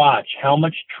and watch how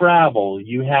much travel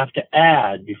you have to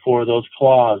add before those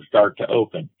claws start to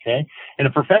open, okay? And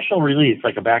a professional release,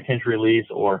 like a back hinge release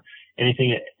or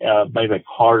anything, maybe like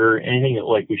harder, anything that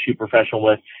like we shoot professional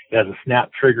with, it has a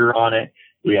snap trigger on it.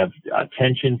 We have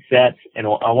tension sets, and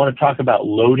I want to talk about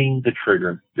loading the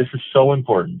trigger. This is so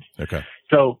important. Okay.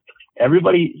 So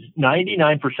everybody,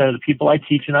 99% of the people I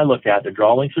teach and I look at, their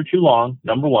draw lengths are too long,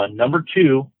 number one. Number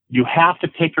two, you have to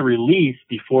pick a release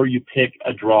before you pick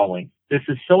a draw length. This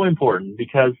is so important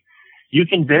because you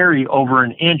can vary over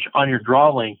an inch on your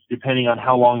draw length depending on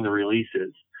how long the release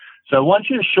is. So I want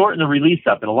you to shorten the release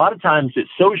up. And a lot of times it's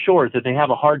so short that they have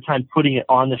a hard time putting it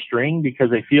on the string because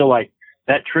they feel like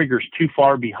that trigger's too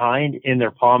far behind in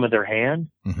their palm of their hand.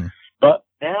 Mm-hmm. But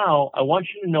now I want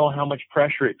you to know how much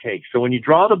pressure it takes. So when you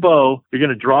draw the bow, you're going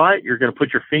to draw it, you're going to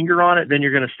put your finger on it, then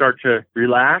you're going to start to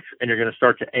relax and you're going to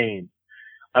start to aim.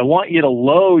 I want you to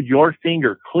load your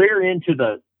finger clear into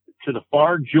the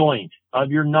far joint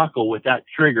of your knuckle with that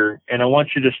trigger, and I want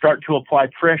you to start to apply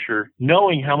pressure,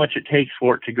 knowing how much it takes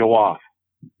for it to go off.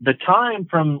 The time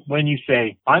from when you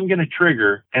say, I'm going to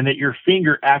trigger, and that your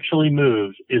finger actually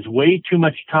moves is way too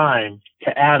much time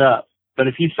to add up. But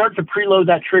if you start to preload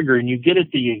that trigger and you get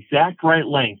it the exact right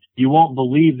length, you won't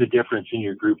believe the difference in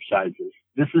your group sizes.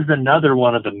 This is another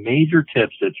one of the major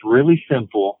tips that's really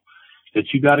simple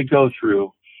that you got to go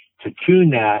through to tune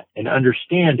that and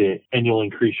understand it, and you'll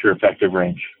increase your effective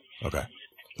range. Okay.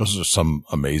 Those are some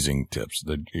amazing tips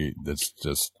that's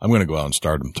just, I'm going to go out and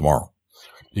start them tomorrow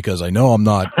because I know I'm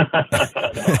not,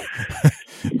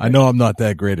 I know I'm not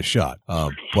that great a shot.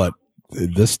 But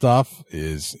this stuff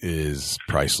is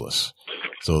priceless.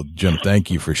 So Jim, thank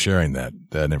you for sharing that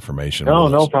information.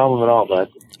 No problem at all, bud.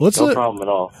 No problem at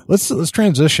all. Let's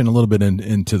transition a little bit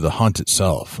into the hunt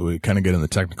itself. We kind of get in the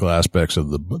technical aspects of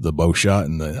the bow shot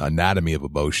and the anatomy of a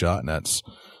bow shot, and that's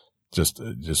just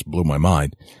blew my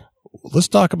mind. Let's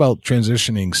talk about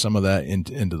transitioning some of that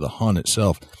into the hunt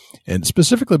itself, and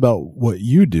specifically about what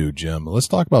you do, Jim. Let's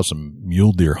talk about some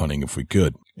mule deer hunting if we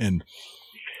could. And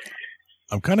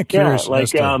I'm kind of curious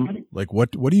as to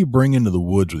what do you bring into the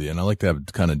woods with you? And I like to have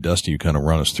kind of Dusty kind of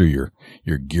run us through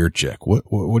your gear check.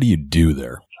 What do you do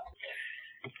there?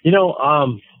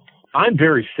 I'm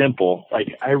very simple. Like,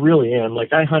 I really am.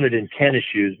 Like, I hunted in tennis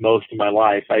shoes most of my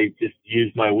life. I just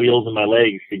used my wheels and my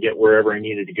legs to get wherever I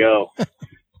needed to go.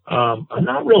 I'm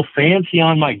not real fancy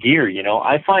on my gear.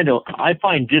 I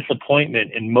find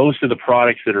disappointment in most of the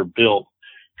products that are built.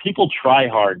 People try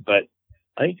hard, but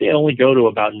I think they only go to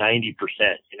about 90%.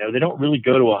 They don't really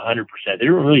go to 100%. They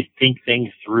don't really think things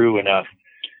through enough.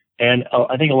 And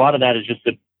I think a lot of that is just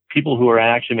that people who are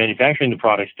actually manufacturing the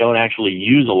products don't actually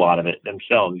use a lot of it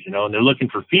themselves, and they're looking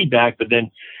for feedback, but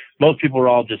then most people are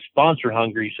all just sponsor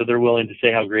hungry. So they're willing to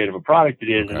say how great of a product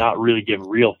it is and not really give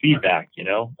real feedback,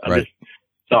 Right.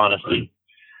 Just honestly.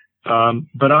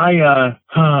 But I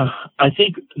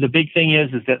think the big thing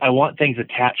is that I want things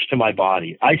attached to my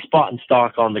body. I spot and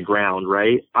stalk on the ground,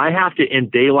 right? I have to, in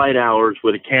daylight hours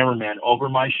with a cameraman over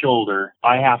my shoulder,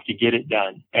 I have to get it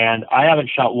done. And I haven't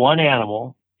shot one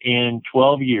animal in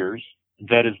 12 years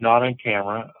that is not on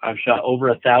camera. I've shot over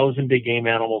 1,000 big game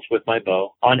animals with my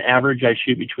bow. On average, I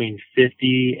shoot between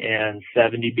 50 and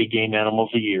 70 big game animals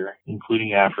a year,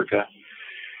 including Africa.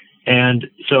 And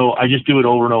so I just do it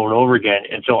over and over and over again.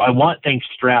 And so I want things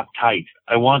strapped tight.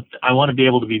 I want to be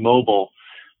able to be mobile.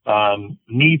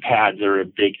 Knee pads are a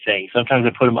big thing. Sometimes I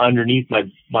put them underneath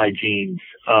my jeans.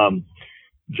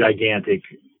 Gigantic.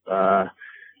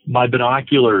 My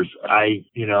binoculars,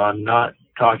 I'm not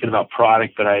talking about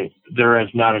product, but there is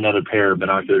not another pair of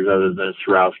binoculars other than a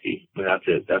Swarovski. That's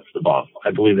it. That's the bomb.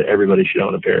 I believe that everybody should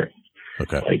own a pair.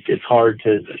 Okay. Like, it's hard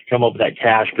to come up with that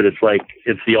cash, but it's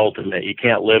the ultimate. You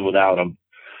can't live without them.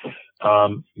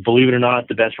 Believe it or not,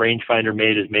 the best rangefinder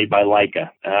made is made by Leica.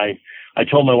 I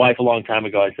told my wife a long time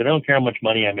ago, I said, I don't care how much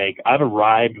money I make. I've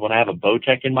arrived when I have a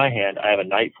Bowtech in my hand. I have a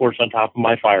Night Force on top of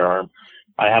my firearm.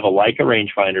 I have a Leica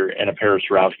rangefinder and a pair of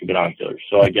Swarovski binoculars.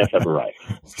 So I guess I've arrived.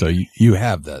 So you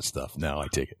have that stuff now, I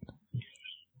take it.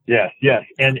 Yes.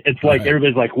 And it's like,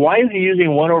 everybody's like, why is he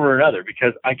using one over another?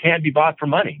 Because I can't be bought for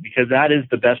money, because that is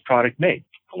the best product made.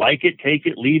 Like it, take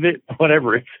it, leave it,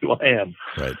 whatever. It's who I am.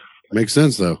 Right. Makes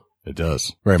sense though. It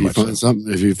does. Very much.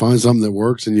 If you find something that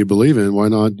works and you believe in, why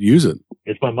not use it?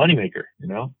 It's my moneymaker,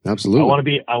 Absolutely.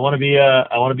 I want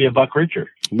to be a buck richer.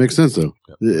 Makes sense though.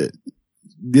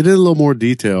 Get in a little more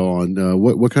detail on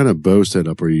what kind of bow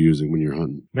setup are you using when you're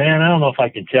hunting? Man, I don't know if I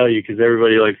can tell you, because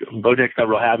everybody, Bowtech's not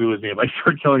real happy with me if I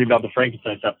start telling you about the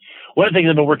Frankenstein stuff. One of the things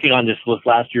I've been working on this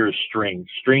last year is strings.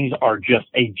 Strings are just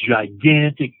a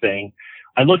gigantic thing.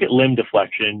 I look at limb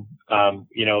deflection.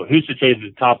 Who's to say that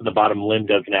the top and the bottom limb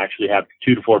doesn't actually have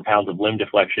 2 to 4 pounds of limb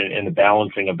deflection and the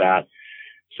balancing of that?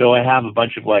 So I have a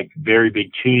bunch of very big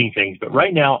tuning things. But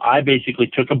right now I basically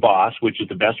took a Boss, which is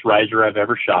the best riser I've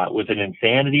ever shot, with an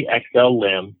Insanity XL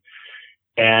limb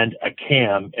and a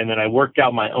cam. And then I worked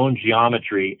out my own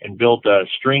geometry and built a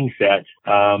string set.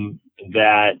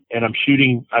 and I'm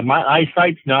shooting, my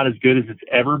eyesight's not as good as it's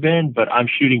ever been, but I'm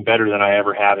shooting better than I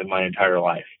ever have in my entire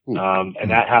life.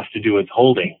 And that has to do with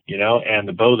holding, and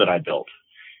the bow that I built.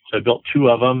 So I built 2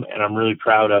 of them, and I'm really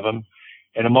proud of them.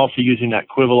 And I'm also using that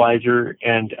quivalizer.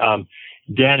 And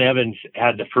Dan Evans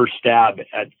had the first stab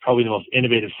at probably the most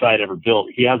innovative sight ever built.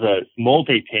 He has a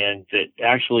multi-pin that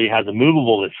actually has a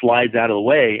movable that slides out of the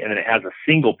way, and then it has a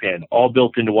single pin all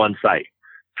built into one sight.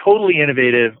 Totally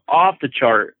innovative, off the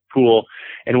chart, cool.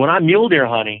 And when I'm mule deer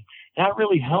hunting, that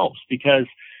really helps, because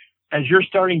as you're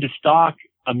starting to stalk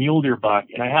a mule deer buck,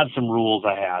 and I have some rules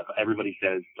everybody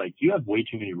says, like, you have way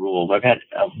too many rules. I've had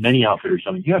many outfitters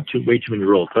tell me, you have way too many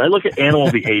rules. But I look at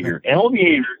animal behavior. Animal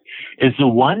behavior is the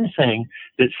one thing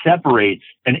that separates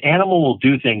an animal will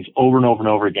do things over and over and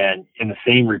over again in the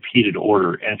same repeated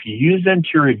order. And if you use them to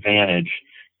your advantage,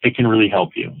 it can really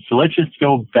help you. So let's just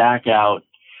go back out.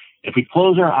 If we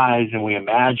close our eyes and we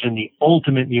imagine the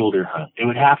ultimate mule deer hunt, it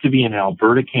would have to be in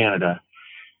Alberta, Canada,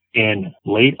 in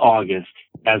late August,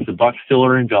 as the bucks still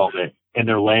are in velvet and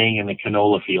they're laying in the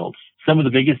canola fields. Some of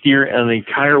the biggest deer in the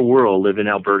entire world live in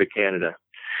Alberta, Canada.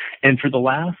 And for the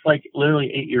last,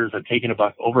 literally 8 years, I've taken a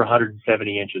buck over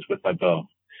 170 inches with my bow.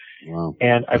 Wow.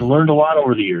 And I've learned a lot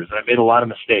over the years, and I've made a lot of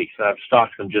mistakes, and I've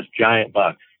stalked some just giant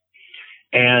bucks.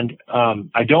 And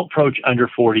I don't approach under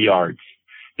 40 yards.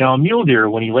 Now, a mule deer,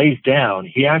 when he lays down,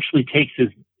 he actually takes his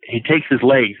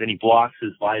legs and he blocks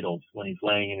his vitals when he's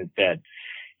laying in his bed.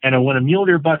 And when a mule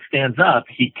deer buck stands up,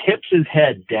 he tips his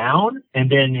head down, and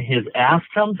then his ass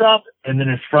comes up, and then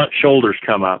his front shoulders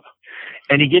come up.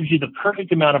 And he gives you the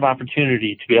perfect amount of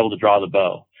opportunity to be able to draw the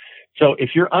bow. So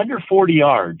if you're under 40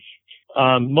 yards,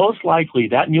 most likely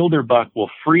that mule deer buck will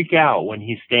freak out when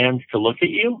he stands to look at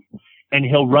you, and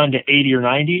he'll run to 80 or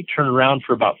 90, turn around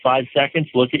for about 5 seconds,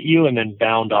 look at you, and then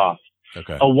bound off.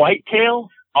 Okay. A whitetail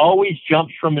always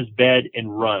jumps from his bed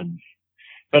and runs.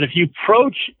 But if you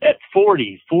approach at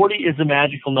 40 is a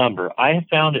magical number. I have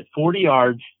found at 40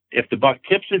 yards, if the buck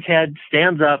tips his head,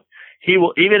 stands up, he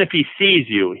will, even if he sees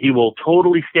you, he will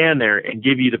totally stand there and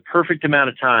give you the perfect amount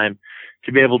of time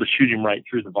to be able to shoot him right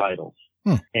through the vitals.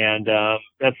 And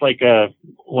that's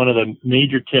one of the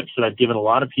major tips that I've given a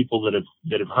lot of people that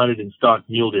have hunted and stalked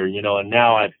mule deer, and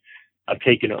now I've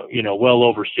taken, well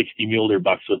over 60 mule deer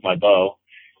bucks with my bow.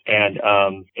 And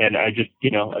I just,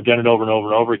 I've done it over and over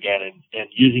and over again, and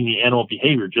using the animal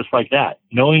behavior just like that,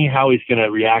 knowing how he's going to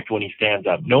react when he stands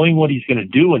up, knowing what he's going to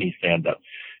do when he stands up,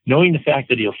 knowing the fact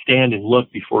that he'll stand and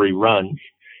look before he runs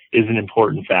is an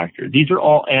important factor. These are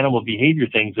all animal behavior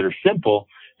things that are simple,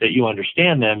 that you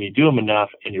understand them, you do them enough,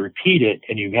 and you repeat it,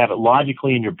 and you have it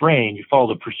logically in your brain, you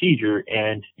follow the procedure,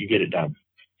 and you get it done.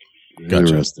 Gotcha.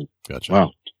 Interesting. Gotcha.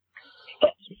 Wow.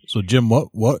 So Jim,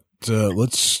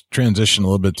 let's transition a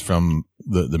little bit from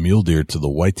the mule deer to the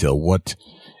whitetail. What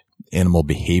animal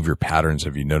behavior patterns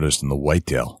have you noticed in the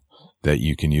whitetail that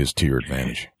you can use to your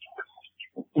advantage?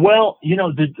 Well,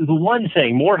 the one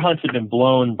thing, more hunts have been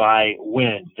blown by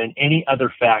wind than any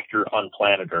other factor on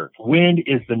planet Earth. Wind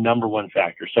is the number one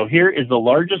factor. So here is the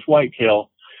largest whitetail.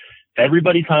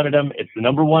 Everybody's hunted them. It's the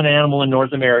number one animal in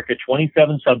North America,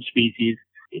 27 subspecies.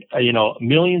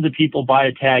 Millions of people buy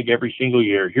a tag every single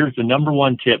year. Here's the number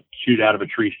one tip to shoot out of a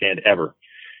tree stand ever.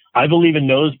 I believe in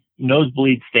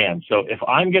nosebleed stands. So if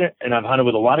and I've hunted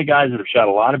with a lot of guys that have shot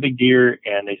a lot of big deer,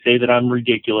 and they say that I'm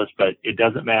ridiculous, but it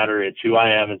doesn't matter. It's who I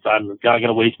am. I'm not going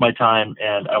to waste my time,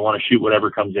 and I want to shoot whatever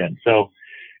comes in. So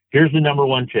here's the number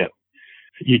one tip.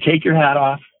 You take your hat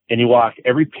off and you walk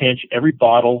every pinch, every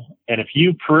bottle. And if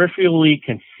you peripherally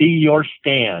can see your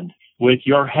stand with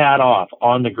your hat off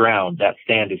on the ground, that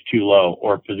stand is too low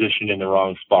or positioned in the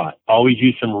wrong spot. Always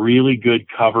use some really good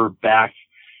cover back.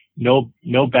 No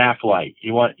backlight.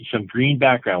 You want some green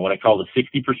background, what I call the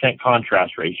 60%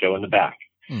 contrast ratio in the back.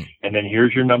 And then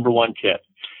here's your number one tip.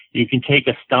 You can take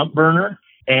a stump burner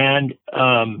and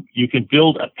you can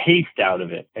build a paste out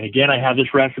of it. And again, I have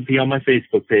this recipe on my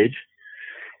Facebook page.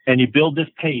 And you build this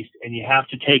paste, and you have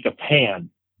to take a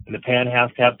pan, and the pan has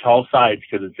to have tall sides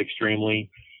because it's extremely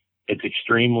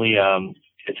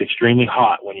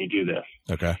hot when you do this.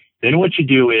 Okay. Then what you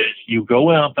do is you go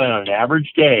up on an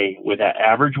average day with that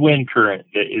average wind current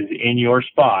that is in your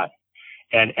spot.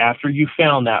 And after you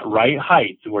found that right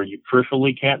height where you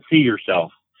peripherally can't see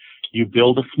yourself, you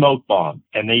build a smoke bomb,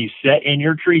 and then you set in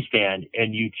your tree stand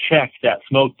and you check that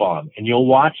smoke bomb, and you'll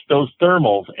watch those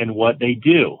thermals and what they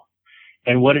do.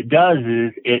 And what it does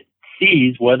is it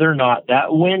sees whether or not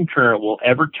that wind current will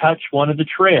ever touch one of the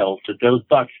trails that those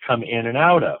bucks come in and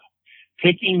out of.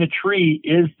 Picking the tree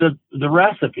is the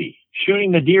recipe.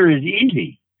 Shooting the deer is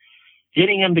easy.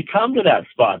 Getting them to come to that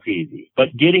spot's easy,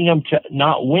 but getting them to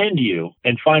not wind you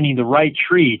and finding the right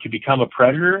tree to become a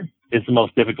predator is the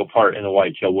most difficult part in the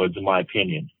whitetail woods, in my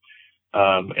opinion.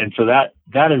 And so that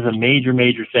is a major,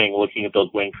 major thing looking at those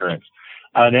wind currents.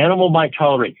 An animal might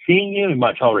tolerate seeing you. He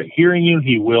might tolerate hearing you.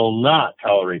 He will not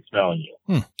tolerate smelling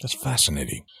you. That's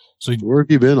fascinating. So where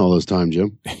have you been all this time,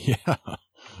 Jim? Yeah,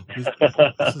 this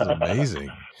is amazing.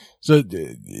 So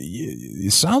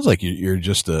it sounds like you're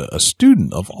just a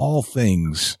student of all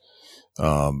things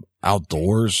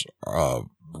outdoors,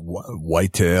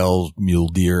 whitetails, mule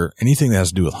deer, anything that has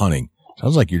to do with hunting.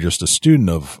 Sounds like you're just a student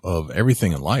of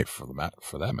everything in life,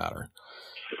 for that matter.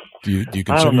 Do you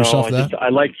consider yourself that? I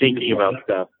like thinking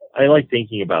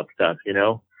about stuff. You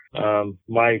know,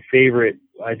 my favorite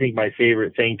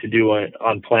thing to do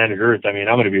on planet Earth. I mean,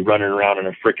 I'm going to be running around in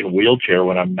a freaking wheelchair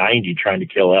when I'm 90 trying to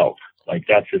kill elk. Like,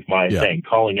 that's just my thing.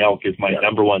 Calling elk is my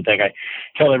number one thing. I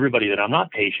tell everybody that I'm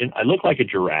not patient. I look like a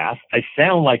giraffe. I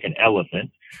sound like an elephant.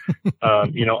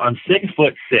 You know, I'm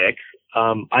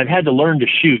 6'6". I've had to learn to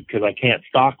shoot because I can't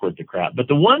stalk with the crap. But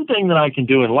the one thing that I can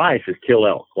do in life is kill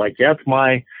elk. Like, that's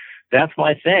my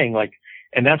thing. Like,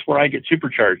 and that's where I get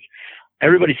supercharged.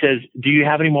 Everybody says, do you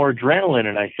have any more adrenaline?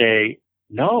 And I say,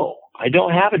 no, I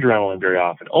don't have adrenaline very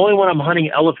often. Only when I'm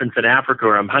hunting elephants in Africa,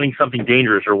 or I'm hunting something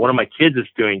dangerous, or one of my kids is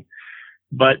doing.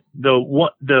 But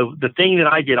the thing that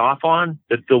I get off on,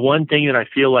 the one thing that I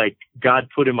feel like God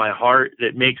put in my heart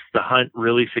that makes the hunt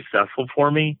really successful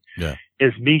for me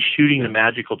is me shooting the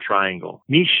magical triangle,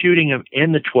 me shooting them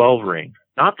in the 12 ring,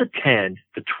 not the 10,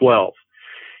 the 12.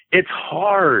 It's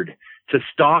hard to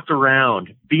stalk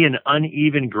around, be in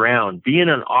uneven ground, be in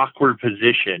an awkward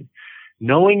position,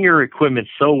 knowing your equipment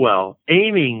so well,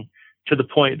 aiming to the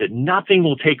point that nothing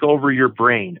will take over your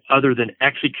brain other than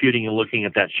executing and looking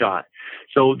at that shot.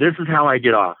 So this is how I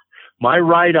get off. My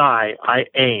right eye, I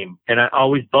aim, and I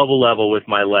always bubble level with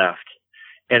my left.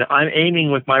 And I'm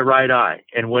aiming with my right eye.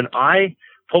 And when I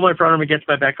pull my front arm against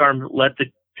my back arm, let the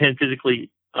pin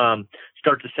physically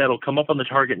start to settle, come up on the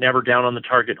target, never down on the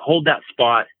target, hold that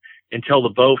spot until the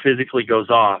bow physically goes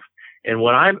off. And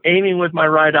when I'm aiming with my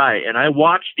right eye and I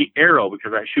watch the arrow,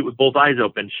 because I shoot with both eyes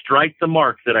open, strike the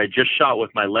mark that I just shot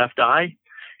with my left eye,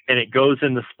 and it goes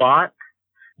in the spot,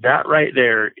 that right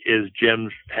there is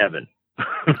Jim's heaven.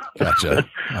 Gotcha.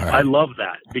 All right. I love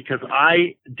that, because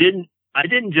I didn't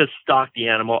just stalk the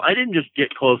animal. I didn't just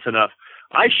get close enough.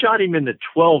 I shot him in the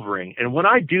 12 ring. And when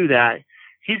I do that,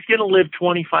 he's going to live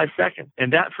 25 seconds.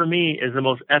 And that for me is the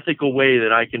most ethical way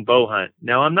that I can bow hunt.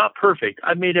 Now, I'm not perfect.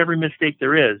 I've made every mistake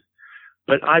there is,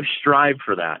 but I've strived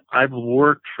for that. I've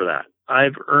worked for that.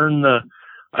 I've earned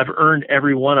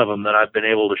every one of them that I've been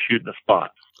able to shoot in the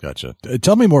spot. Gotcha.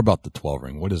 Tell me more about the 12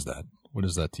 ring. What is that? What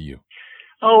is that to you?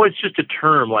 Oh, it's just a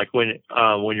term. Like when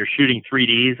you're shooting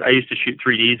 3Ds, I used to shoot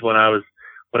 3Ds when I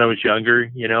was younger.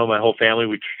 You know, my whole family,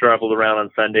 we traveled around on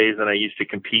Sundays, and I used to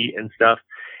compete and stuff.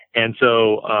 And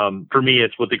so, for me,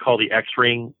 it's what they call the X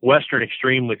ring. Western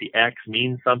extreme with the X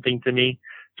means something to me.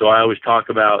 So I always talk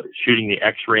about shooting the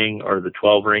X ring or the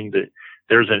 12 ring. That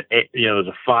there's there's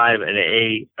a 5, an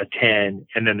 8, a 10,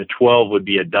 and then the 12 would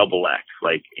be a double X,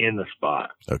 like in the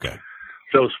spot. Okay.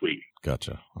 So sweet.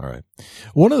 Gotcha. All right.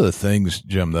 One of the things,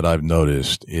 Jim, that I've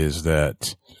noticed is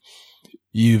that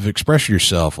you've expressed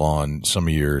yourself on some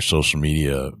of your social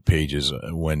media pages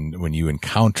when you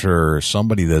encounter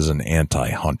somebody that's an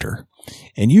anti-hunter,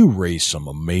 and you raise some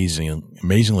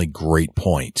amazingly great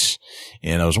points.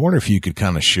 And I was wondering if you could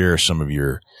kind of share some of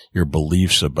your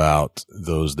beliefs about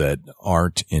those that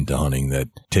aren't into hunting, that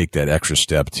take that extra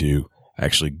step to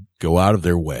actually go out of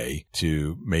their way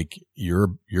to make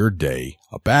your day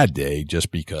a bad day just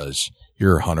because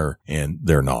you're a hunter and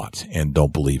they're not and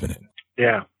don't believe in it.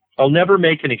 Yeah. I'll never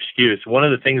make an excuse. One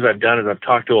of the things I've done is I've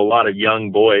talked to a lot of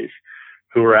young boys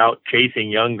who are out chasing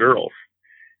young girls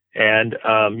and,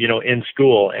 in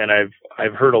school. And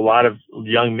I've heard a lot of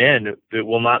young men that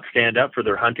will not stand up for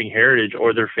their hunting heritage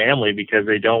or their family because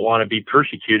they don't want to be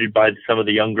persecuted by some of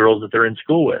the young girls that they're in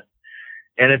school with.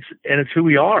 And it's who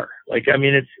we are. Like, I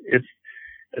mean, it's,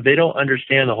 they don't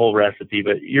understand the whole recipe,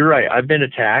 but you're right. I've been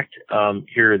attacked,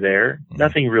 here or there,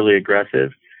 nothing really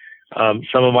aggressive.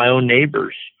 Some of my own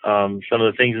neighbors, some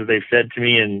of the things that they've said to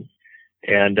me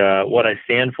and what I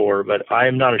stand for, but I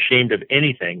am not ashamed of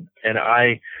anything. And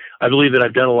I believe that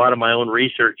I've done a lot of my own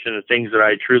research into things that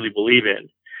I truly believe in.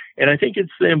 And I think it's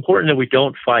important that we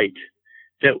don't fight.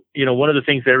 That, one of the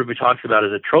things that everybody talks about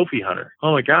is a trophy hunter.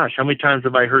 Oh my gosh, how many times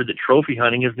have I heard that trophy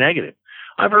hunting is negative?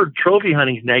 I've heard trophy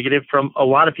hunting is negative from a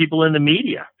lot of people in the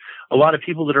media, a lot of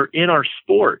people that are in our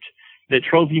sport, that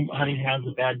trophy hunting has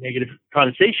a bad negative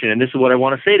connotation. And this is what I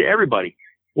want to say to everybody.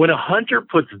 When a hunter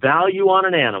puts value on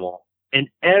an animal, In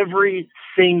every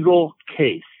single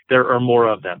case, there are more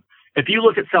of them. If you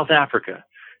look at South Africa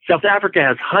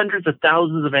has hundreds of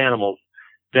thousands of animals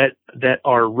that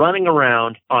are running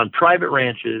around on private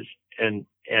ranches and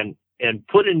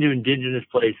put into indigenous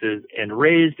places and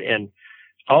raised, and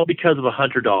all because of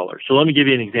 $100. So let me give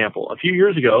you an example. A few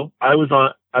years ago, I was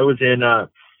in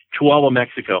Chihuahua,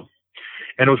 Mexico,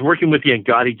 and I was working with the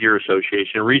Ngati Deer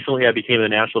Association. Recently, I became the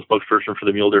national spokesperson for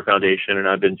the Mule Deer Foundation, and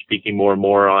I've been speaking more and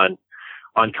more on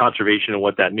conservation and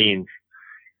what that means.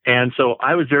 And so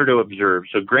I was there to observe.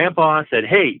 So Grandpa said,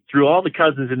 hey, threw all the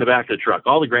cousins in the back of the truck,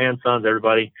 all the grandsons,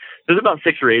 everybody. There's about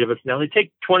 6 or 8 of us now. They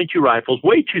take 22 rifles,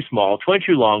 way too small,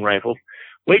 22 long rifles,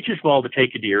 way too small to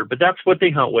take a deer, but that's what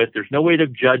they hunt with. There's no way to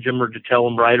judge them or to tell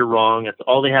them right or wrong. That's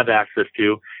all they have access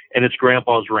to. And it's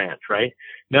Grandpa's ranch, right?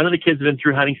 None of the kids have been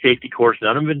through hunting safety course.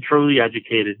 None of them have been truly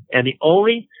educated. And the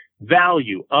only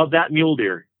value of that mule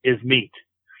deer is meat.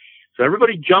 So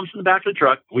everybody jumps in the back of the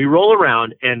truck. We roll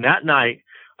around, and that night,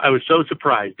 I was so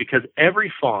surprised because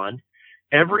every fawn,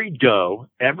 every doe,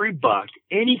 every buck,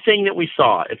 anything that we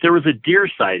saw, if there was a deer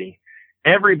sighting,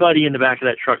 everybody in the back of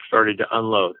that truck started to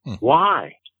unload.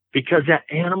 Why? Because that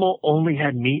animal only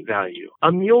had meat value.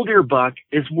 A mule deer buck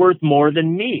is worth more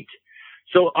than meat.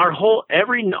 So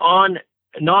every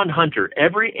non-hunter,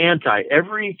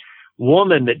 every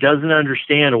woman that doesn't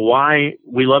understand why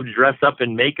we love to dress up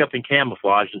in makeup and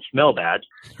camouflage and smell bad,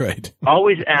 right,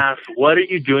 always asks, what are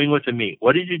you doing with the meat?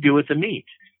 What did you do with the meat?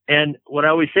 And what I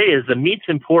always say is the meat's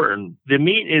important. The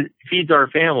meat feeds our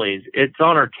families. It's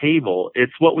on our table.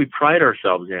 It's what we pride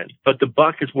ourselves in. But the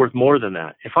buck is worth more than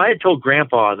that. If I had told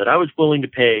Grandpa that I was willing to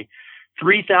pay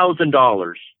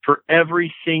 $3,000 for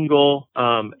every single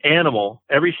animal,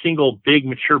 every single big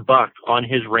mature buck on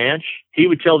his ranch, he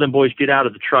would tell them boys, get out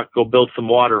of the truck, go build some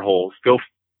water holes, go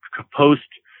post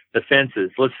the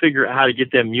fences. Let's figure out how to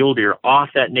get them mule deer off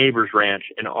that neighbor's ranch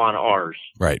and on ours.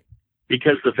 Right.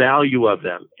 Because the value of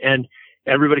them. And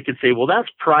everybody could say, well, that's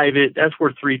private. That's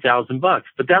worth $3,000.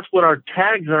 But that's what our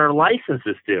tags and our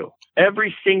licenses do.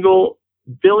 Every single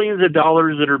billions of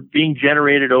dollars that are being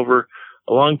generated over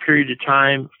a long period of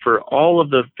time for all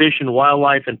of the fish and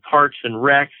wildlife and parks and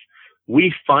recs,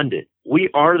 we fund it. We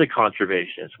are the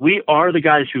conservationists. We are the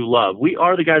guys who love. We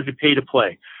are the guys who pay to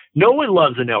play. No one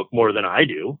loves an elk more than I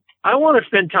do. I want to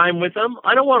spend time with them.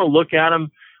 I don't want to look at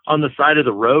them on the side of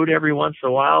the road every once in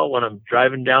a while when I'm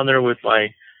driving down there with my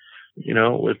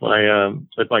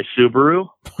Subaru.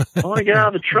 I want to get out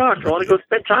of the truck. I want to go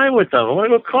spend time with them. I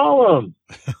want to go call them.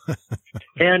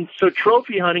 And so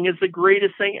trophy hunting is the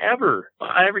greatest thing ever.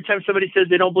 Every time somebody says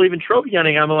they don't believe in trophy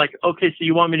hunting, I'm like, okay, so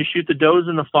you want me to shoot the does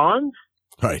and the fawns?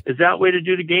 Right. Is that way to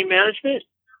do the game management?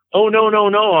 Oh, no.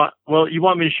 Well, you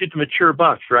want me to shoot the mature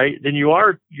bucks, right? Then you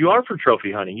are for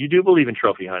trophy hunting. You do believe in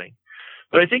trophy hunting.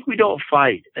 But I think we don't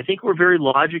fight. I think we're very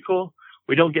logical.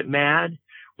 We don't get mad.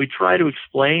 We try to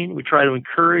explain. We try to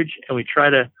encourage, and we try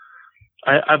to.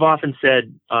 I've often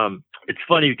said it's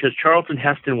funny because Charlton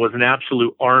Heston was an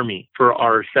absolute army for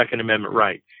our Second Amendment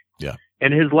rights. Yeah.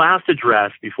 And his last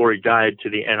address before he died to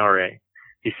the NRA,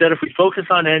 he said, if we focus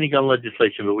on anti-gun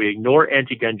legislation, but we ignore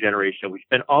anti-gun generation, we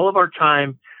spend all of our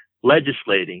time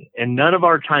legislating and none of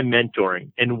our time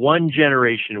mentoring. In one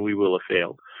generation, we will have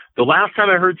failed. The last time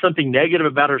I heard something negative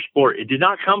about our sport, it did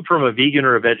not come from a vegan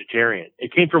or a vegetarian.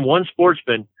 It came from one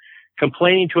sportsman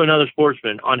complaining to another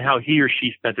sportsman on how he or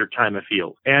she spent their time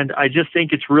afield. And I just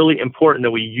think it's really important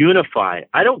that we unify.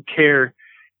 I don't care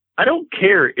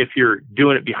if you're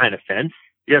doing it behind a fence.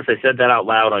 Yes, I said that out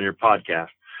loud on your podcast.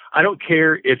 I don't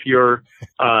care if you're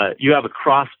you have a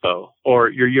crossbow or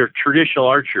you're a traditional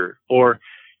archer or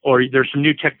there's some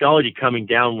new technology coming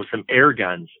down with some air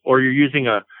guns or you're using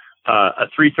a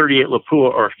 338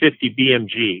 Lapua or a 50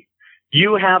 BMG.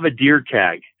 You have a deer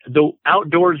tag. The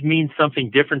outdoors means something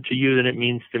different to you than it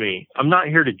means to me. I'm not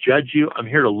here to judge you. I'm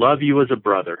here to love you as a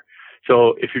brother.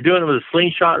 So if you're doing it with a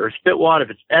slingshot or a spitwad,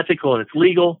 if it's ethical and it's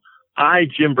legal, I,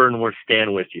 Jim Burnworth,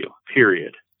 stand with you,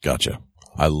 period. Gotcha.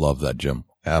 I love that, Jim.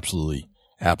 Absolutely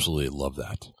love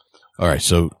that. All right.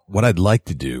 So what I'd like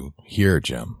to do here,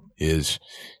 Jim, is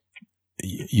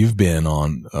you've been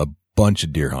on a bunch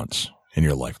of deer hunts in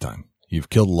your lifetime. You've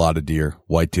killed a lot of deer,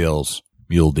 whitetails,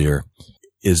 mule deer.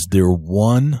 Is there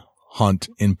one hunt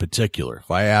in particular? If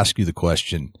I ask you the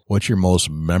question, what's your most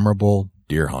memorable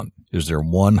deer hunt? Is there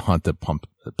one hunt that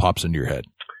pops into your head?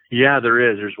 Yeah,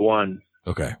 there is. There's one.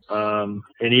 Okay. And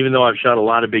even though I've shot a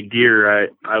lot of big deer,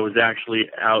 I was actually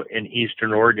out in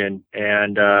Eastern Oregon,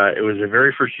 and it was the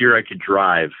very first year I could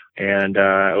drive. And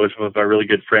I was with my really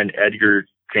good friend Edgar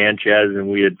Sanchez, and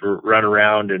we had run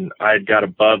around, and I had got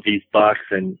above these bucks,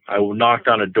 and I knocked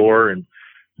on a door, and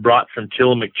brought some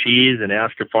Tillamook cheese and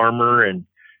asked a farmer and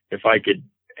if I could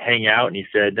hang out. And he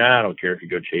said, "Nah, I don't care if you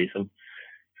go chase them."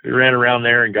 We ran around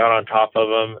there and got on top of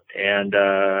them. And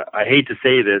I hate to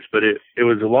say this, but it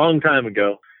was a long time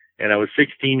ago, and I was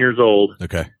 16 years old.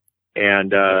 Okay.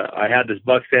 And I had this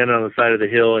buck standing on the side of the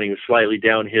hill, and he was slightly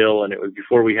downhill, and it was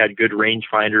before we had good range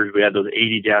finders. We had those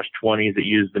 80-20s that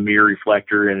used the mirror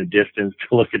reflector in a distance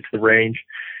to look at the range.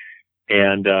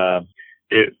 And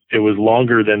it was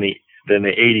longer than the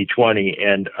 80-20,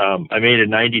 and I made a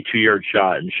 92-yard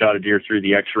shot and shot a deer through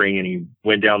the X-ring, and he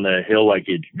went down the hill like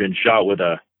he'd been shot with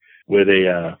a with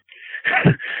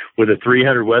a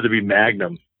 300 Weatherby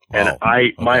Magnum. Wow.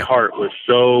 And my heart was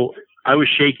I was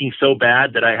shaking so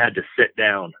bad that I had to sit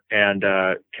down and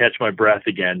catch my breath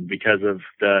again because of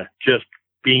just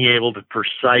being able to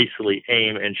precisely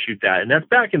aim and shoot that. And that's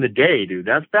back in the day, dude.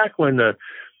 That's back when the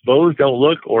bows don't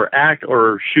look or act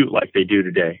or shoot like they do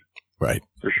today. Right.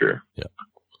 For sure. Yeah.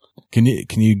 Can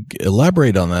you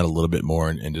elaborate on that a little bit more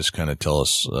and just kind of tell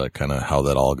us kind of how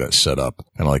that all got set up,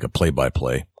 kind of like a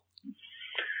play-by-play?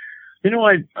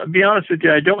 I'll be honest with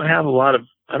you. I don't have a lot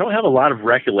of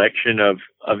recollection of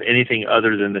anything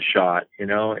other than the shot. It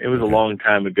was a long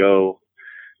time ago,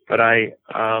 but I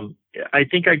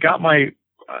think I got my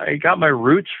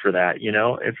roots for that.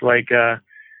 It's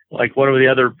like one of the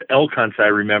other elk hunts I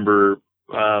remember,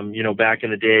 back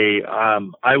in the day.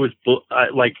 I was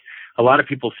like a lot of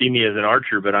people see me as an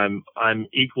archer, but I'm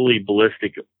equally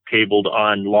ballistic tabled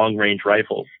on long range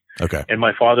rifles. Okay. And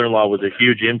my father-in-law was a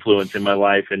huge influence in my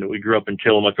life. And we grew up in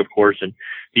Tillamook, of course, and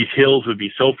these hills would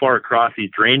be so far across these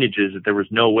drainages that there was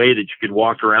no way that you could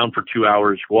walk around for 2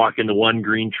 hours, walk in the one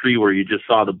green tree where you just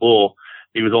saw the bull.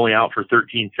 He was only out for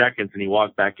 13 seconds and he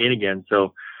walked back in again.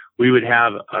 So we would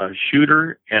have a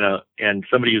shooter and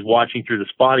somebody who's watching through the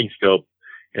spotting scope,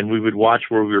 and we would watch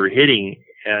where we were hitting,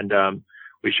 and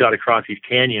we shot across these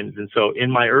canyons. And so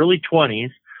in my early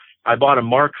 20s, I bought a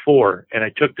Mark IV and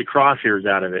I took the crosshairs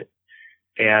out of it.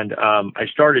 And I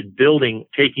started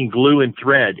taking glue and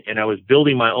thread, and I was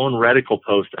building my own reticle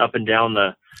post up and down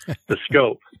the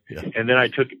scope. Yeah. And then I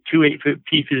took 2 8-foot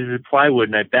pieces of plywood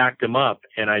and I backed them up,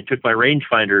 and I took my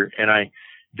rangefinder, and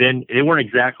then they weren't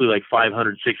exactly like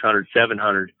 500, 600,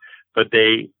 700, but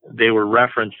they were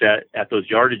referenced at those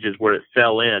yardages where it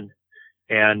fell in.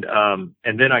 And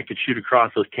then I could shoot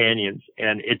across those canyons,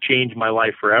 and it changed my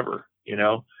life forever,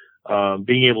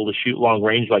 being able to shoot long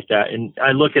range like that. And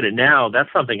I look at it now,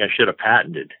 that's something I should have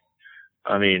patented.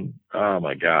 I mean, oh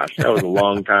my gosh, that was a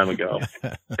long time ago.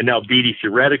 And now BDC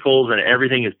reticles and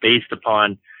everything is based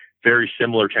upon very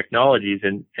similar technologies.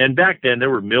 And back then there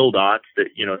were mill dots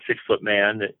that, 6-foot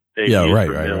man that they used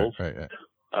for mills. Right.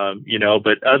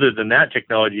 But other than that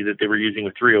technology that they were using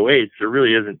with 308s, there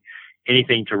really isn't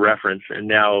anything to reference. And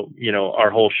now,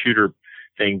 our whole shooter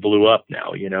thing blew up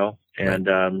now,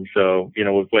 and, so,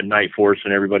 with what Night Force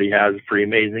and everybody has, it's pretty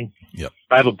amazing. Yep.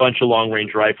 I have a bunch of long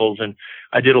range rifles, and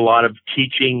I did a lot of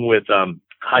teaching with,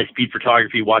 high speed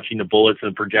photography, watching the bullets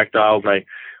and the projectiles. I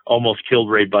almost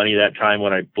killed Ray Bunny that time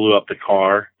when I blew up the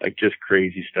car, like just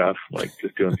crazy stuff, like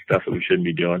just doing stuff that we shouldn't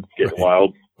be doing, getting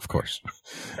wild. Of course.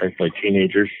 Like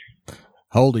teenagers.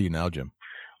 How old are you now, Jim?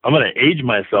 I'm going to age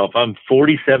myself. I'm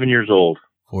 47 years old.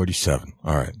 47.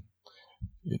 All right.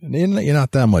 You're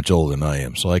not that much older than I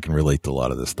am, so I can relate to a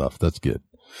lot of this stuff. That's good.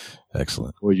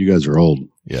 Excellent. Well, you guys are old.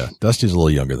 Yeah. Dusty's a little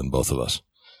younger than both of us.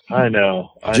 I know.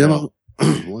 Jim,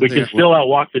 we can still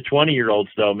outwalk the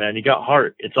 20-year-olds, though, man. You got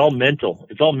heart. It's all mental.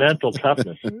 It's all mental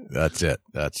toughness. That's it.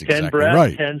 That's 10 exactly breaths,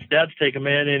 right. 10 steps, take a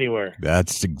man anywhere.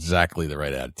 That's exactly the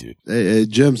right attitude. Hey,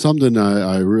 Jim, something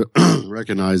I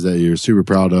recognize that you're super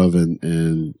proud of,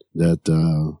 and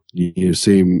that you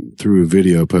seem through a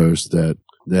video post that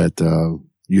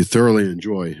you thoroughly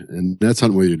enjoy, and that's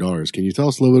hunting with your daughters. Can you tell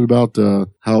us a little bit about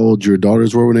how old your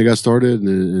daughters were when they got started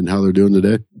and how they're doing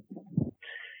today?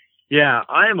 Yeah,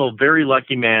 I am a very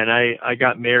lucky man. I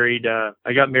got married.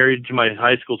 I got married to my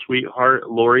high school sweetheart,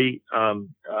 Lori.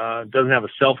 Doesn't have a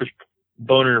selfish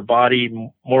bone in her body.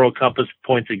 Moral compass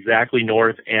points exactly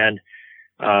north, and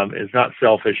is not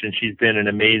selfish. And she's been an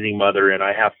amazing mother. And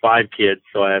I have 5 kids,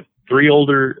 so I have 2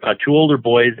 older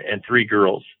boys and 3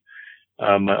 girls.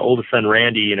 My oldest son,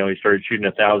 Randy, he started shooting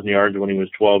 1,000 yards when he was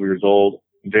 12 years old.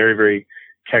 Very, very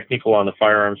technical on the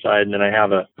firearm side. And then I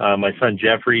have my son,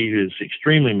 Jeffrey, who's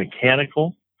extremely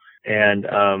mechanical, and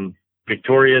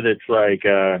Victoria, that's like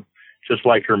just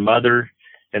like her mother.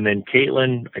 And then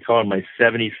Caitlin, I call her my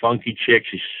 70s funky chick.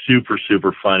 She's super,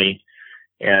 super funny.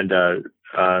 And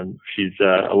she's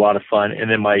a lot of fun.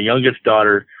 And then my youngest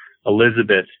daughter,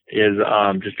 Elizabeth, is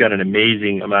just got an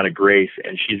amazing amount of grace,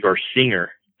 and she's our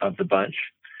singer of the bunch.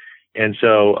 And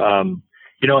so,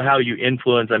 you know, how you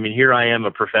influence. I mean, here I am,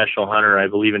 a professional hunter. I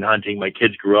believe in hunting. My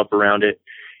kids grew up around it.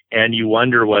 And you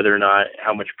wonder whether or not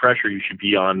how much pressure you should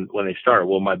be on when they start.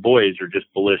 Well, my boys are just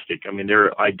ballistic. I mean,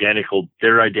 they're identical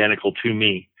to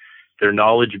me. They're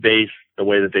knowledge based, the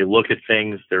way that they look at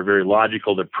things. They're very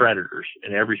logical. They're predators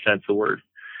in every sense of the word.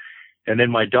 And then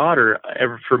my daughter,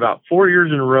 for about 4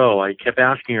 years in a row, I kept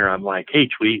asking her, I'm like, hey,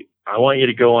 Tweet, I want you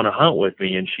to go on a hunt with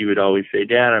me. And she would always say,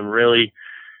 Dad, I'm really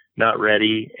not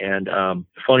ready. And the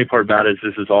funny part about it is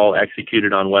this is all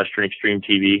executed on Western Extreme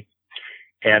TV.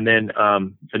 And then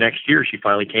the next year, she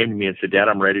finally came to me and said, Dad,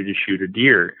 I'm ready to shoot a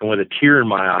deer. And with a tear in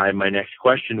my eye, my next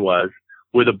question was,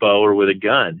 with a bow or with a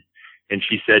gun? And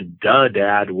she said, duh,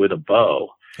 Dad, with a bow.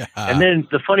 And then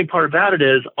the funny part about it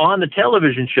is, on the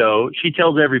television show, she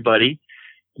tells everybody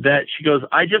that she goes,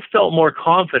 I just felt more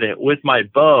confident with my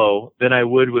bow than I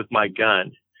would with my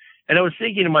gun. And I was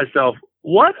thinking to myself,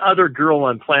 what other girl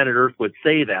on planet Earth would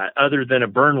say that other than a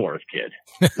Burnworth kid?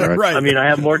 Right. I mean, I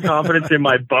have more confidence in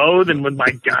my bow than with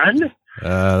my gun.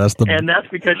 And that's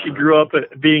because she grew up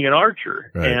being an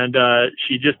archer. Right. And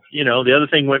she just, you know, the other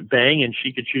thing went bang and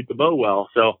she could shoot the bow well.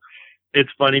 So it's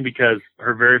funny because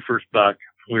her very first buck,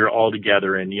 we were all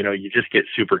together and, you know, you just get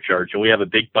supercharged. And we have a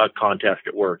big buck contest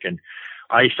at work. And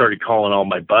I started calling all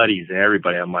my buddies and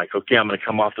everybody. I'm like, okay, I'm going to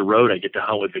come off the road. I get to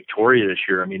hunt with Victoria this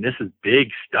year. I mean, this is big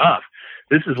stuff.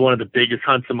 This is one of the biggest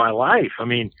hunts of my life. I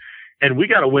mean, and we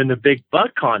got to win the big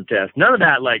buck contest. None of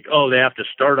that like, oh, they have to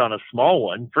start on a small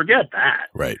one. Forget that.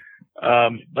 Right.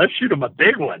 Let's shoot them a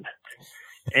big one.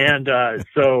 And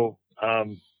so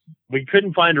we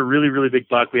couldn't find a really, really big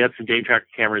buck. We had some game tracker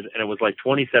cameras and it was like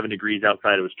 27 degrees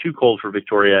outside. It was too cold for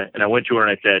Victoria. And I went to her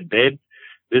and I said, babe,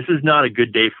 this is not a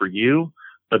good day for you,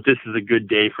 but this is a good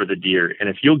day for the deer. And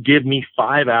if you'll give me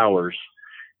 5 hours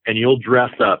and you'll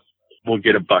dress up, we'll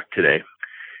get a buck today.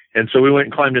 And so we went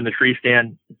and climbed in the tree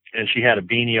stand and she had a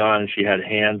beanie on and she had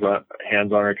hands on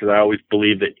her. Cause I always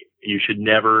believe that you should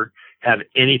never have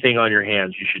anything on your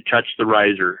hands. You should touch the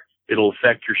riser. It'll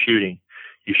affect your shooting.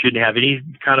 You shouldn't have any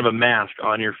kind of a mask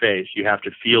on your face. You have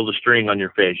to feel the string on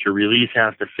your face. Your release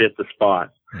has to fit the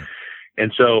spot.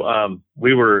 And so,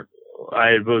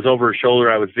 I was over her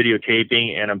shoulder. I was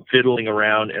videotaping and I'm fiddling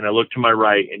around and I look to my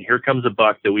right and here comes a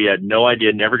buck that we had no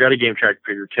idea, never got a game tracker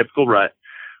figure, typical rut.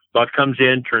 Buck comes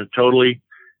in, turns totally,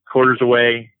 quarters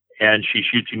away, and she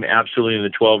shoots him absolutely in the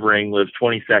 12 ring, lives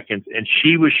 20 seconds. And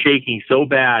she was shaking so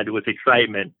bad with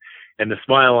excitement and the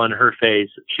smile on her face,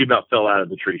 she about fell out of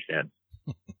the tree stand.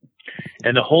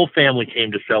 And the whole family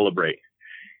came to celebrate.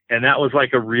 And that was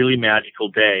like a really magical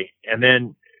day. And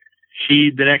then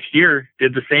she, the next year,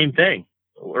 did the same thing.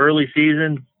 Early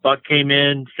season, buck came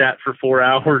in, sat for 4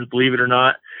 hours, believe it or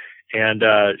not, and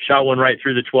shot one right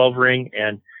through the 12 ring.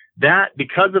 And that,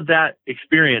 because of that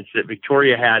experience that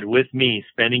Victoria had with me,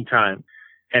 spending time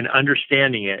and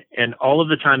understanding it, and all of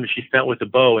the time that she spent with the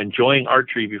bow, enjoying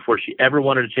archery before she ever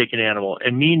wanted to take an animal,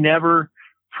 and me never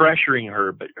pressuring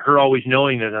her, but her always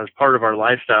knowing that that was part of our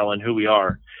lifestyle and who we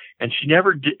are. And she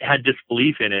never had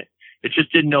disbelief in it. It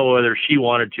just didn't know whether she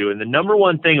wanted to. And the number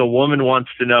one thing a woman wants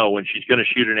to know when she's going to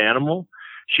shoot an animal,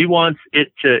 she wants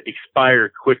it to expire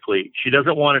quickly. She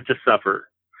doesn't want it to suffer.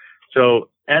 So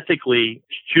ethically,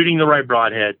 shooting the right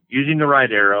broadhead, using the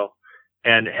right arrow,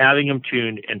 and having them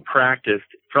tuned and practiced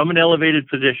from an elevated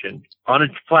position on a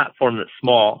platform that's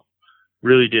small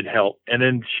really did help. And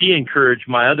then she encouraged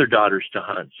my other daughters to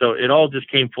hunt. So it all just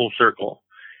came full circle.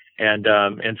 And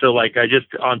so like I just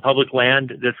on public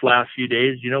land this last few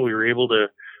days, you know, we were able to,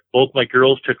 both my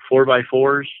girls took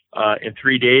 4x4s, in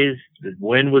 3 days. The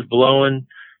wind was blowing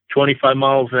 25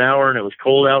 miles an hour and it was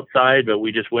cold outside, but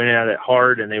we just went at it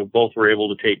hard and they both were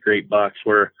able to take great bucks,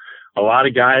 where a lot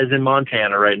of guys in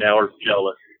Montana right now are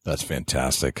jealous. That's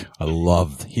fantastic. I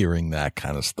love hearing that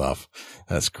kind of stuff.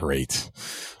 That's great.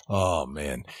 Oh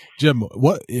man. Jim,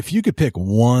 what, if you could pick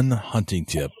one hunting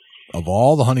tip of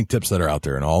all the hunting tips that are out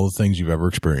there and all the things you've ever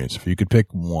experienced, if you could pick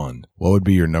one, what would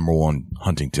be your number one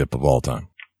hunting tip of all time?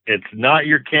 It's not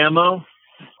your camo.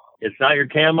 It's not your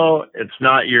camo. It's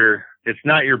not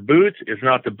your boots. It's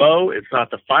not the bow. It's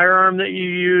not the firearm that you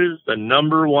use. The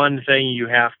number one thing you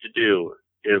have to do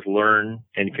is learn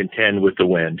and contend with the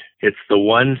wind. It's the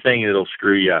one thing that'll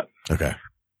screw you up. Okay.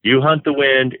 You hunt the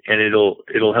wind and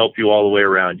it'll help you all the way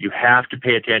around. You have to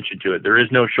pay attention to it. There is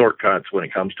no shortcuts when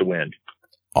it comes to wind.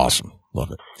 Awesome.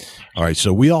 Love it. All right.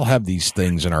 So we all have these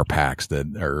things in our packs that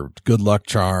are good luck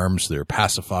charms. They're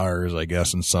pacifiers, I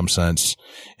guess, in some sense.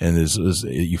 And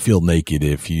you feel naked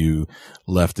if you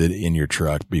left it in your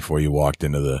truck before you walked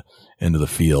into the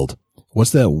field.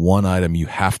 What's that one item you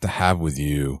have to have with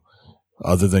you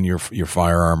other than your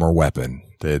firearm or weapon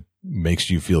that makes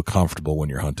you feel comfortable when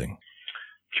you're hunting?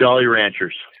 Jolly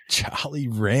Ranchers. Jolly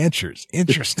Ranchers.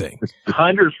 Interesting.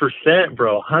 100%,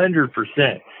 bro.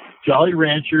 100%. Jolly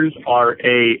Ranchers are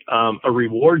a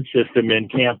reward system in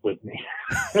camp with me.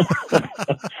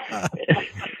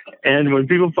 And when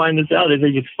people find this out, they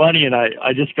think it's funny. And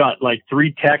I just got like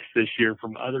 3 texts this year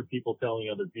from other people telling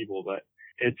other people, but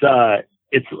it's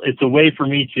a way for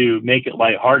me to make it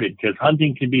lighthearted, because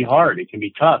hunting can be hard. It can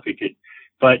be tough.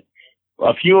 But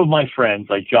a few of my friends,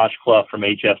 like Josh Clough from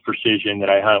HS Precision that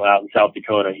I hunt out in South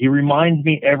Dakota, he reminds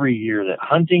me every year that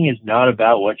hunting is not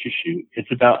about what you shoot.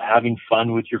 It's about having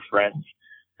fun with your friends,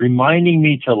 reminding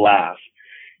me to laugh.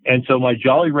 And so my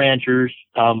Jolly Ranchers,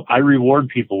 I reward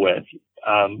people with,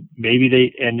 and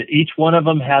each one of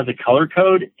them has a color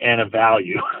code and a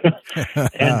value.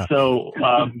 And so,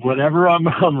 whenever I'm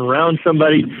around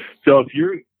somebody, so if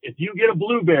you get a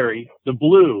blueberry, the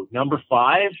blue, number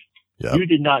 5, yep, you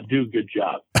did not do a good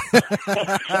job. That's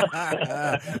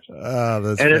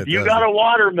and if you got a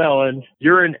watermelon,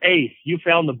 you're an ace. You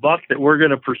found the buck that we're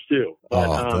going to pursue.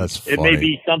 But, that's funny. It may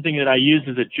be something that I use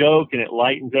as a joke, and it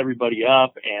lightens everybody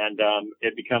up, and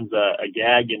it becomes a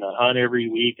gag in a hunt every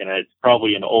week. And it's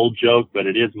probably an old joke, but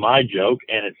it is my joke,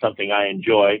 and it's something I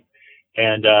enjoy.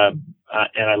 And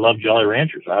I love Jolly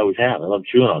Ranchers. I always have. I love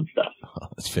chewing on stuff. Oh,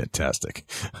 that's fantastic.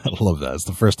 I love that. It's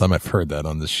the first time I've heard that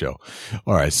on this show.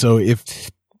 All right. So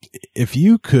if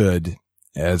you could,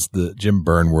 as the Jim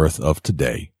Burnworth of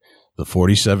today, the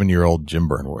 47-year-old Jim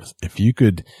Burnworth, if you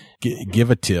could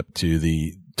give a tip to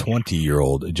the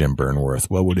 20-year-old Jim Burnworth,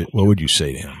 what would you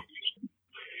say to him?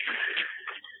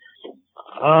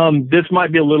 This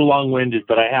might be a little long-winded,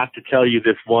 but I have to tell you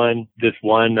this one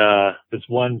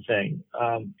thing.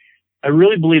 I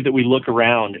really believe that we look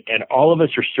around and all of us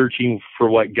are searching for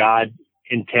what God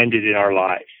intended in our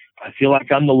lives. I feel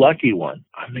like I'm the lucky one.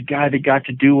 I'm the guy that got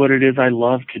to do what it is I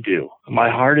love to do. My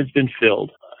heart has been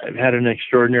filled. I've had an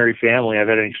extraordinary family. I've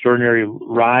had an extraordinary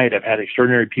ride. I've had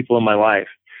extraordinary people in my life.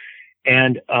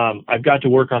 And I've got to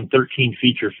work on 13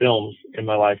 feature films in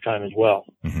my lifetime as well.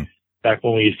 Mm-hmm. Back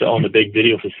when we used to own the big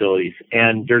video facilities.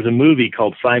 And there's a movie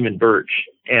called Simon Birch.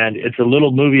 And it's a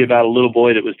little movie about a little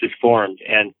boy that was deformed.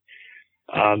 And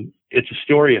it's a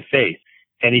story of faith.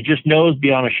 And he just knows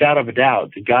beyond a shadow of a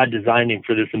doubt that God designed him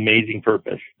for this amazing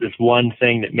purpose, this one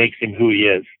thing that makes him who he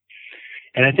is.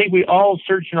 And I think we all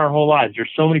search in our whole lives. There's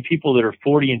so many people that are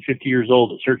 40 and 50 years old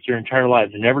that search their entire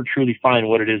lives and never truly find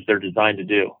what it is they're designed to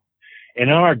do. And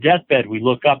on our deathbed, we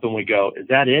look up and we go, is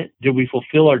that it? Did we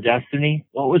fulfill our destiny?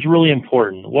 What was really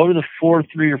important? What were the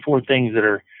 3 or 4 things that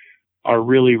are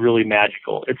really, really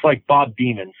magical? It's like Bob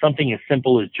Beamon, something as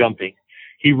simple as jumping.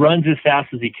 He runs as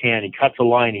fast as he can. He cuts a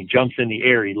line. He jumps in the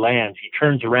air. He lands. He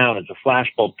turns around as a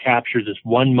flashbulb captures this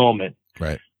one moment.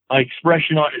 Right. An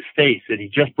expression on his face that he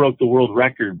just broke the world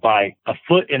record by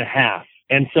 1.5 feet.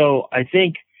 And so I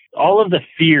think all of the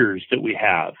fears that we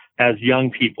have as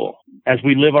young people, as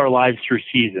we live our lives through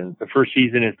seasons, the first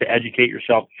season is to educate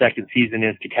yourself. The second season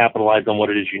is to capitalize on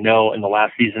what it is you know. And the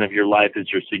last season of your life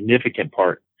is your significant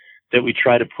part that we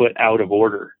try to put out of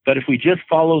order. But if we just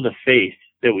follow the faith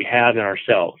that we have in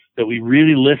ourselves, that we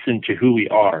really listen to who we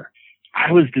are.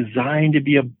 I was designed to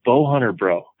be a bow hunter,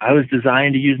 bro. I was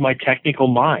designed to use my technical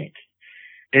mind.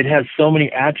 It has so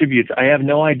many attributes. I have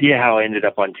no idea how I ended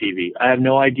up on TV. I have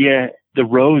no idea the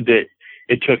road that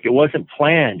it took. It wasn't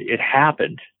planned. It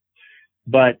happened.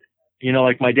 But,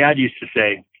 like my dad used to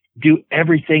say, do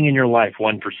everything in your life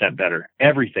 1% better.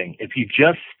 Everything. If you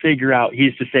just figure out, he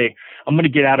used to say, I'm going to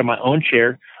get out of my own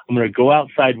chair. I'm going to go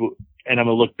outside and I'm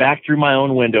going to look back through my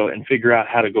own window and figure out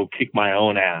how to go kick my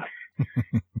own ass.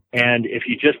 And if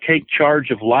you just take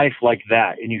charge of life like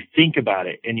that and you think about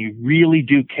it and you really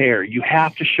do care, you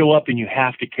have to show up and you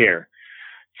have to care.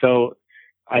 So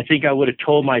I think I would have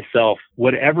told myself,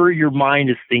 whatever your mind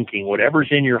is thinking, whatever's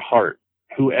in your heart,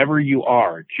 whoever you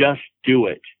are, just do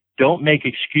it. Don't make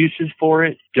excuses for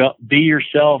it. Be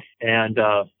yourself and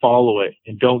follow it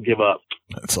and don't give up.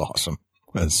 That's awesome.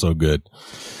 That's so good.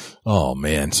 Oh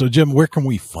man. So Jim, where can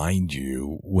we find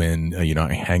you when,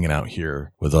 hanging out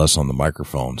here with us on the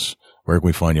microphones? Where can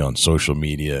we find you on social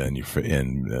media and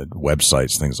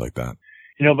websites, things like that?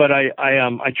 But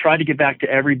I try to get back to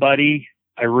everybody.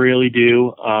 I really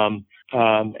do. I'm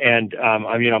gone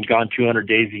 200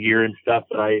 days a year and stuff,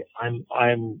 but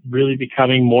I'm really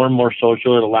becoming more and more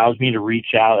social. It allows me to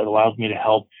reach out. It allows me to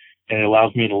help and it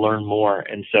allows me to learn more.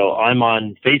 And so I'm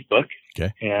on Facebook.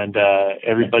 Okay. And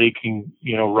everybody can,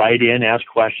 write in, ask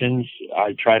questions.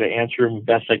 I try to answer them the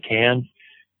best I can.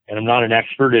 And I'm not an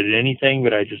expert at anything,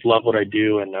 but I just love what I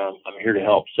do, and I'm here to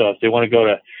help. So if they want to go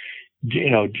to,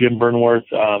 Jim Burnworth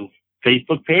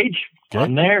Facebook page, okay,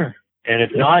 I'm there. And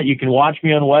if not, you can watch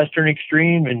me on Western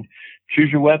Extreme and choose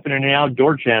your weapon in an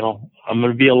outdoor channel. I'm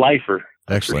going to be a lifer.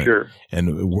 Excellent. For sure.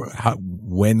 And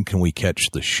when can we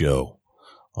catch the show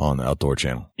on the Outdoor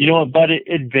Channel? You know what, but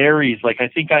it varies. Like, I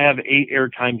think I have 8 air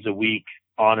times a week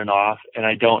on and off, and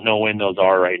I don't know when those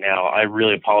are right now. I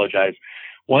really apologize.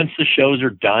 Once the shows are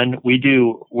done,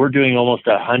 we're doing almost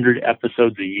 100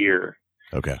 episodes a year.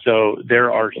 Okay. So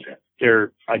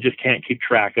I just can't keep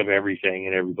track of everything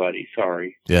and everybody.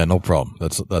 Sorry. Yeah, no problem.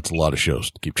 That's a lot of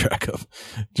shows to keep track of.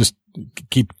 Just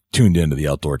keep tuned into the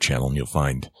Outdoor Channel and you'll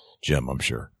find Jim, I'm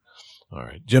sure. All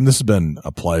right, Jim, this has been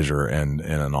a pleasure and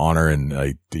an honor,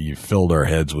 and you filled our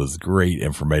heads with great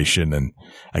information, and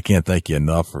I can't thank you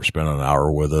enough for spending an hour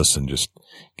with us and just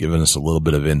giving us a little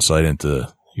bit of insight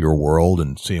into your world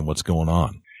and seeing what's going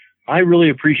on. I really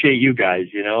appreciate you guys.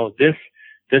 You know,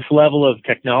 this level of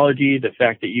technology, the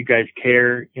fact that you guys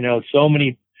care, you know, so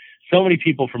many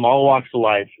people from all walks of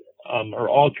life are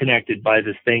all connected by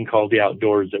this thing called the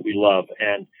outdoors that we love.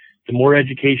 And the more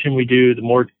education we do, the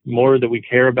more that we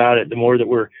care about it, the more that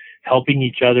we're helping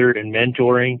each other and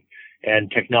mentoring. And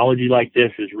technology like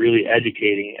this is really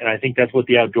educating. And I think that's what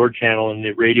the Outdoor Channel and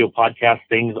the radio podcast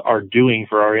things are doing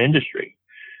for our industry.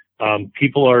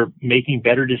 People are making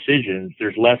better decisions.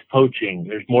 There's less poaching.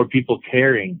 There's more people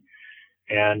caring.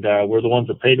 And we're the ones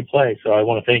that pay to play. So I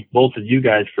want to thank both of you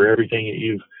guys for everything that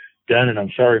you've done, and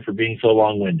I'm sorry for being so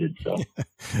long-winded. So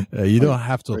you don't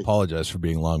have to apologize for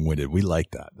being long-winded. We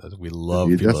like that. We love.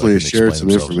 You definitely shared some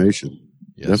information.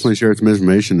 Yes. Definitely shared some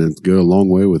information and go a long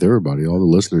way with everybody. All the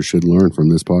listeners should learn from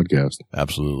this podcast.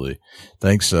 Absolutely.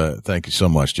 Thanks. Thank you so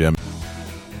much, Jim.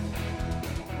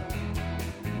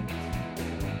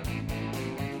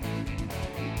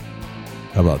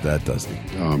 How about that, Dusty?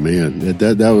 Oh man,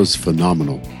 that was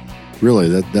phenomenal. Really,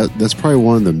 that's probably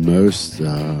one of the most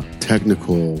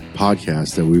technical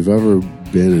podcasts that we've ever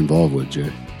been involved with,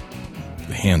 Jay.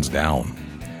 Hands down.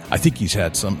 I think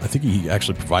he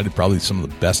actually provided probably some of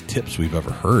the best tips we've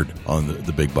ever heard on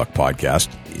the Big Buck podcast.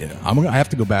 Yeah, I have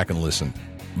to go back and listen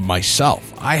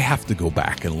myself. I have to go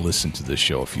back and listen to this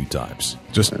show a few times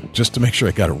just to make sure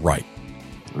I got it right.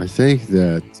 I think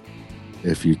that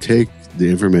if you take the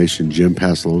information Jim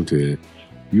passed along to you,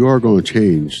 you are going to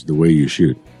change the way you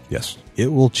shoot. Yes, it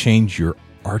will change your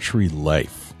archery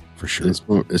life for sure. It's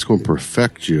going to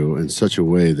perfect you in such a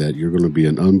way that you're going to be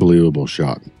an unbelievable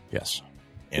shot. Yes.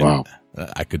 And wow.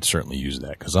 I could certainly use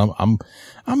that because I'm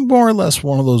more or less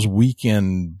one of those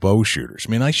weekend bow shooters.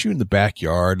 I mean, I shoot in the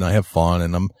backyard and I have fun,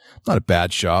 and I'm not a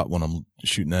bad shot when I'm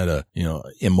shooting at a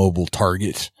immobile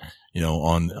target,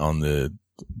 on the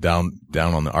down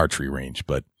on the archery range.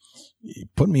 But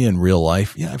put me in real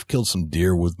life, yeah, I've killed some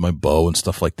deer with my bow and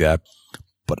stuff like that.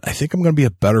 But I think I'm going to be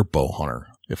a better bow hunter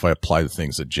if I apply the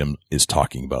things that Jim is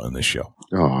talking about in this show.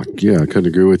 Oh, yeah, I couldn't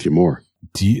agree with you more.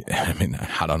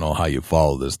 I don't know how you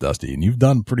follow this, Dusty, and you've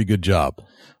done a pretty good job.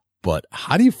 But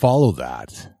how do you follow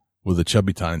that with the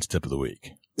Chubby Tines tip of the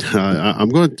week? I'm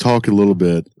going to talk a little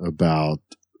bit about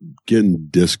getting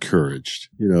discouraged.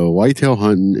 Whitetail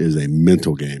hunting is a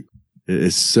mental game.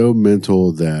 It's so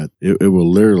mental that it will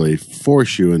literally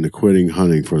force you into quitting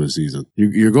hunting for the season.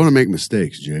 You're going to make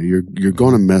mistakes, Jay. You're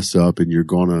going to mess up and you're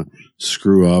going to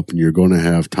screw up and you're going to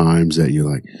have times that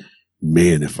you're like,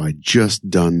 man, if I just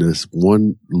done this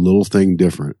one little thing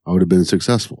different, I would have been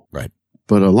successful. Right.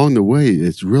 But along the way,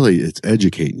 it's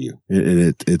educating you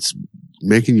and it's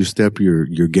making you step your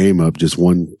game up just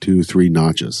 1, 2, 3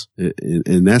 notches.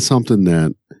 And that's something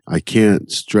that I can't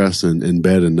stress and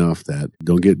embed enough, that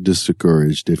don't get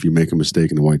discouraged if you make a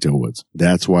mistake in the whitetail woods.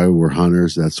 That's why we're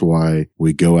hunters. That's why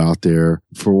we go out there.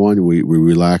 For one, we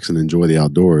relax and enjoy the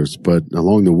outdoors. But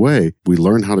along the way, we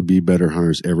learn how to be better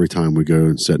hunters every time we go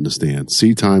and sit in the stand.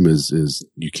 Seed time is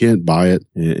you can't buy it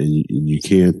and you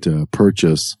can't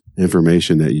purchase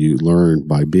information that you learn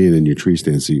by being in your tree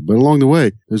stand seat. But along the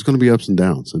way, there's going to be ups and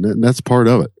downs, and that's part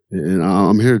of it. And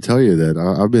I'm here to tell you that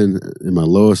I've been in my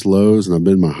lowest lows and I've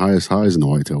been in my highest highs in the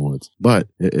whitetail woods. But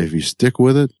if you stick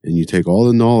with it and you take all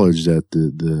the knowledge that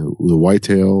the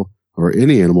whitetail or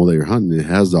any animal that you're hunting, it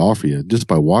has to offer you, just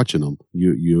by watching them,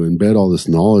 you embed all this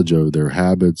knowledge of their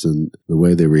habits and the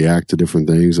way they react to different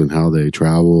things and how they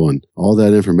travel, and all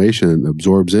that information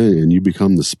absorbs in, and you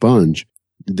become the sponge.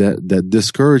 That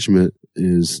discouragement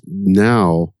is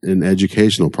now an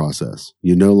educational process.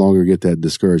 You no longer get that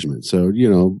discouragement. So,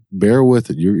 bear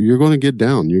with it. You're going to get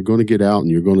down. You're going to get out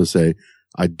and you're going to say,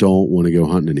 I don't want to go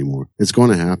hunting anymore. It's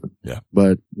going to happen. Yeah.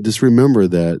 But just remember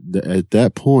that at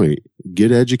that point,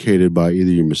 get educated by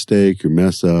either your mistake, your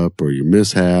mess up, or your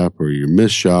mishap, or your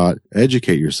miss shot.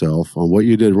 Educate yourself on what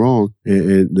you did wrong.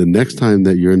 And the next time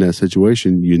that you're in that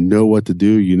situation, you know what to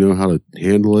do. You know how to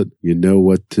handle it. You know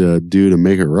what to do to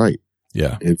make it right.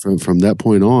 Yeah. And from that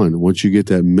point on, once you get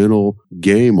that mental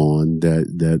game on,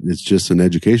 that it's just an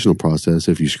educational process.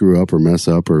 If you screw up or mess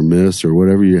up or miss or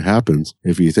whatever happens,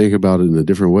 if you think about it in a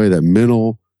different way, that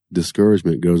mental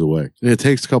discouragement goes away. And it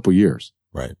takes a couple years.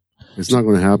 Right. It's not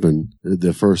going to happen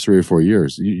the first 3 or 4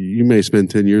 years. You may spend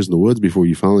 10 years in the woods before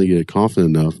you finally get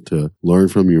confident enough to learn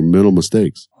from your mental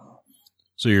mistakes.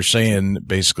 So you're saying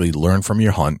basically learn from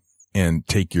your hunt and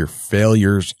take your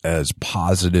failures as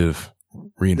positive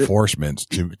reinforcements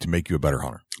to make you a better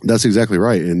hunter. That's exactly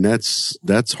right. And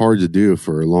that's hard to do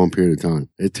for a long period of time.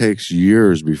 It takes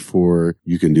years before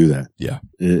you can do that. Yeah.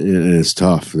 And it's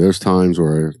tough. There's times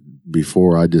where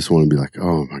before I just want to be like,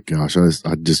 oh my gosh,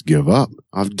 I just give up.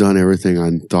 I've done everything I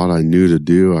thought I knew to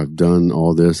do. I've done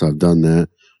all this. I've done that.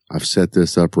 I've set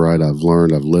this up right. I've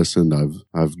learned. I've listened.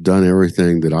 I've done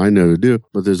everything that I know to do.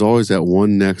 But there's always that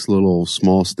one next little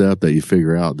small step that you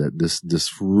figure out that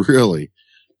this really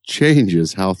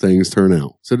changes how things turn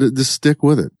out. So just stick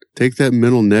with it. Take that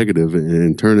mental negative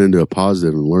and turn it into a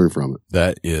positive and learn from it.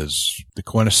 That is the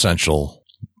quintessential,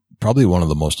 probably one of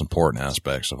the most important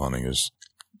aspects of hunting is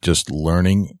just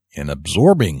learning and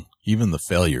absorbing even the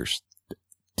failures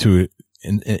to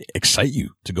excite you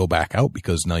to go back out,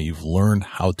 because now you've learned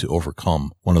how to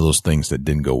overcome one of those things that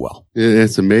didn't go well.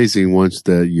 It's amazing once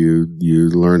that you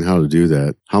learn how to do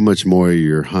that, how much more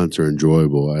your hunts are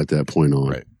enjoyable at that point on.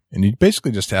 Right. And you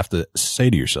basically just have to say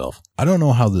to yourself, I don't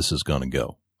know how this is going to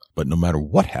go, but no matter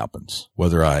what happens,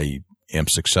 whether I am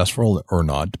successful or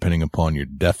not, depending upon your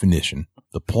definition,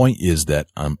 the point is that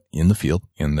I'm in the field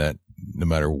and that no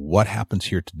matter what happens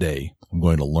here today, I'm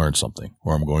going to learn something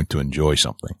or I'm going to enjoy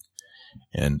something.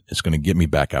 And it's going to get me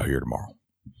back out here tomorrow.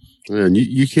 And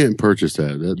you can't purchase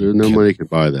that. There's no money can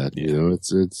buy that. Yeah. You know,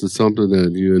 it's something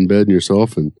that you embed in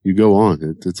yourself and you go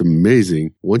on. It's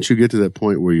amazing. Once you get to that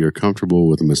point where you're comfortable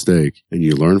with a mistake and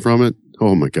you learn from it,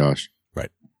 oh my gosh.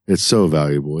 Right. It's so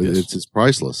valuable. Yes. It's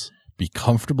priceless. Be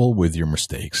comfortable with your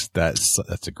mistakes. That's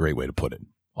a great way to put it.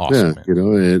 Awesome. Yeah, man. you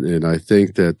know, and I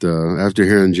think that after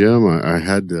hearing Jim, I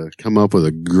had to come up with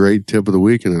a great tip of the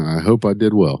week, and I hope I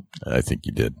did well. I think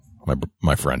you did.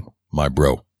 My friend, my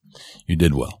bro. You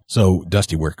did well. So,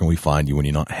 Dusty, where can we find you when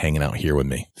you're not hanging out here with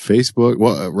me? Facebook.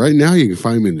 Well, right now you can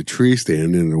find me in the tree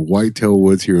stand in the Whitetail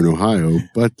Woods here in Ohio.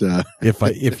 But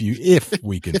if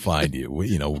we can find you,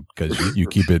 you know, because you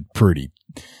keep it pretty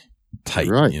tight.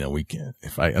 Right. You know, we can.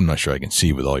 I'm not sure I can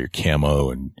see with all your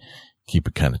camo and keep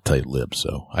it kind of tight-lipped.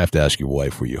 So I have to ask your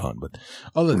wife where you hunt. But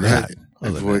other than that,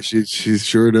 she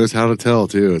sure knows how to tell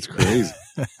too. It's crazy.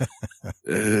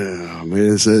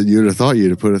 Man, you'd have thought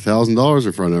you'd have put $1,000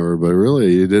 in front of her, but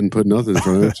really you didn't put nothing in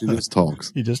front of her. She just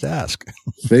talks. You just ask.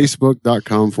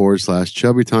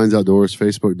 Facebook.com/Chubby Tines Outdoors,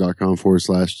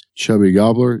 Facebook.com/Chubby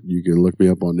Gobbler. You can look me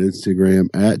up on Instagram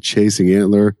 @Chasing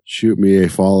Antler. Shoot me a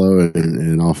follow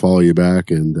and I'll follow you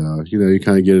back. And, you know, you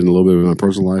kind of get in a little bit of my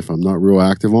personal life. I'm not real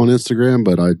active on Instagram,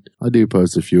 but I do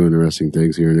post a few interesting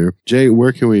things here and there. Jay,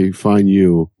 where can we find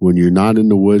you when you're not in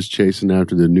the woods chasing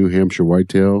after the New Hampshire whitetail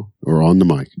or on the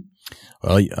mic?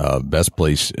 Well, best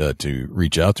place to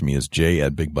reach out to me is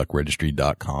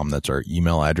jay@bigbuckregistry.com. That's our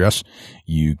email address.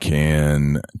 You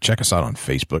can check us out on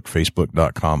Facebook,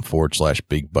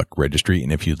 facebook.com/bigbuckregistry.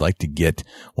 And if you'd like to get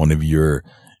one of your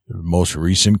most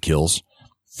recent kills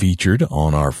featured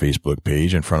on our Facebook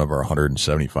page in front of our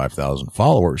 175,000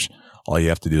 followers, all you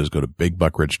have to do is go to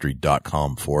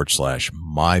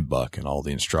bigbuckregistry.com/mybuck, and all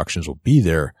the instructions will be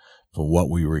there for what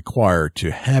we require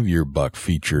to have your buck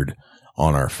featured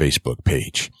on our Facebook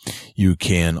page. You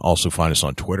can also find us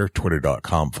on Twitter,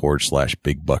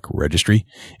 twitter.com/bigbuckregistry.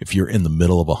 If you're in the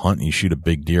middle of a hunt and you shoot a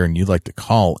big deer and you'd like to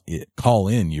call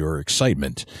in your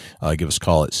excitement, give us a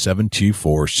call at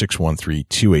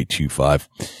 724-613-2825.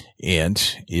 And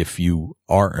if you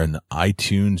are an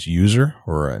iTunes user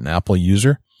or an Apple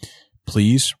user,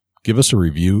 please give us a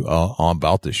review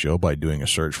about this show by doing a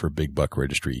search for Big Buck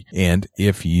Registry. And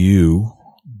if you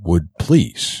would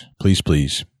please,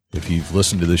 if you've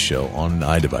listened to this show on an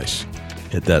iDevice,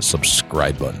 hit that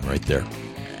subscribe button right there.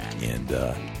 And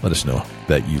let us know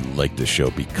that you like this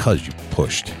show because you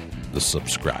pushed the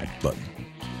subscribe button.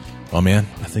 Oh, man,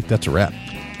 I think that's a wrap.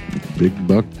 Big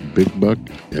buck,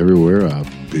 everywhere a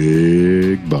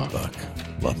big buck.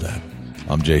 Love that.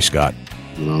 I'm Jay Scott.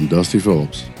 And I'm Dusty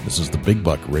Phillips. This is the Big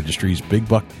Buck Registry's Big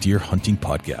Buck Deer Hunting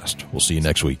Podcast. We'll see you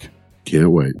next week.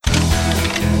 Can't wait.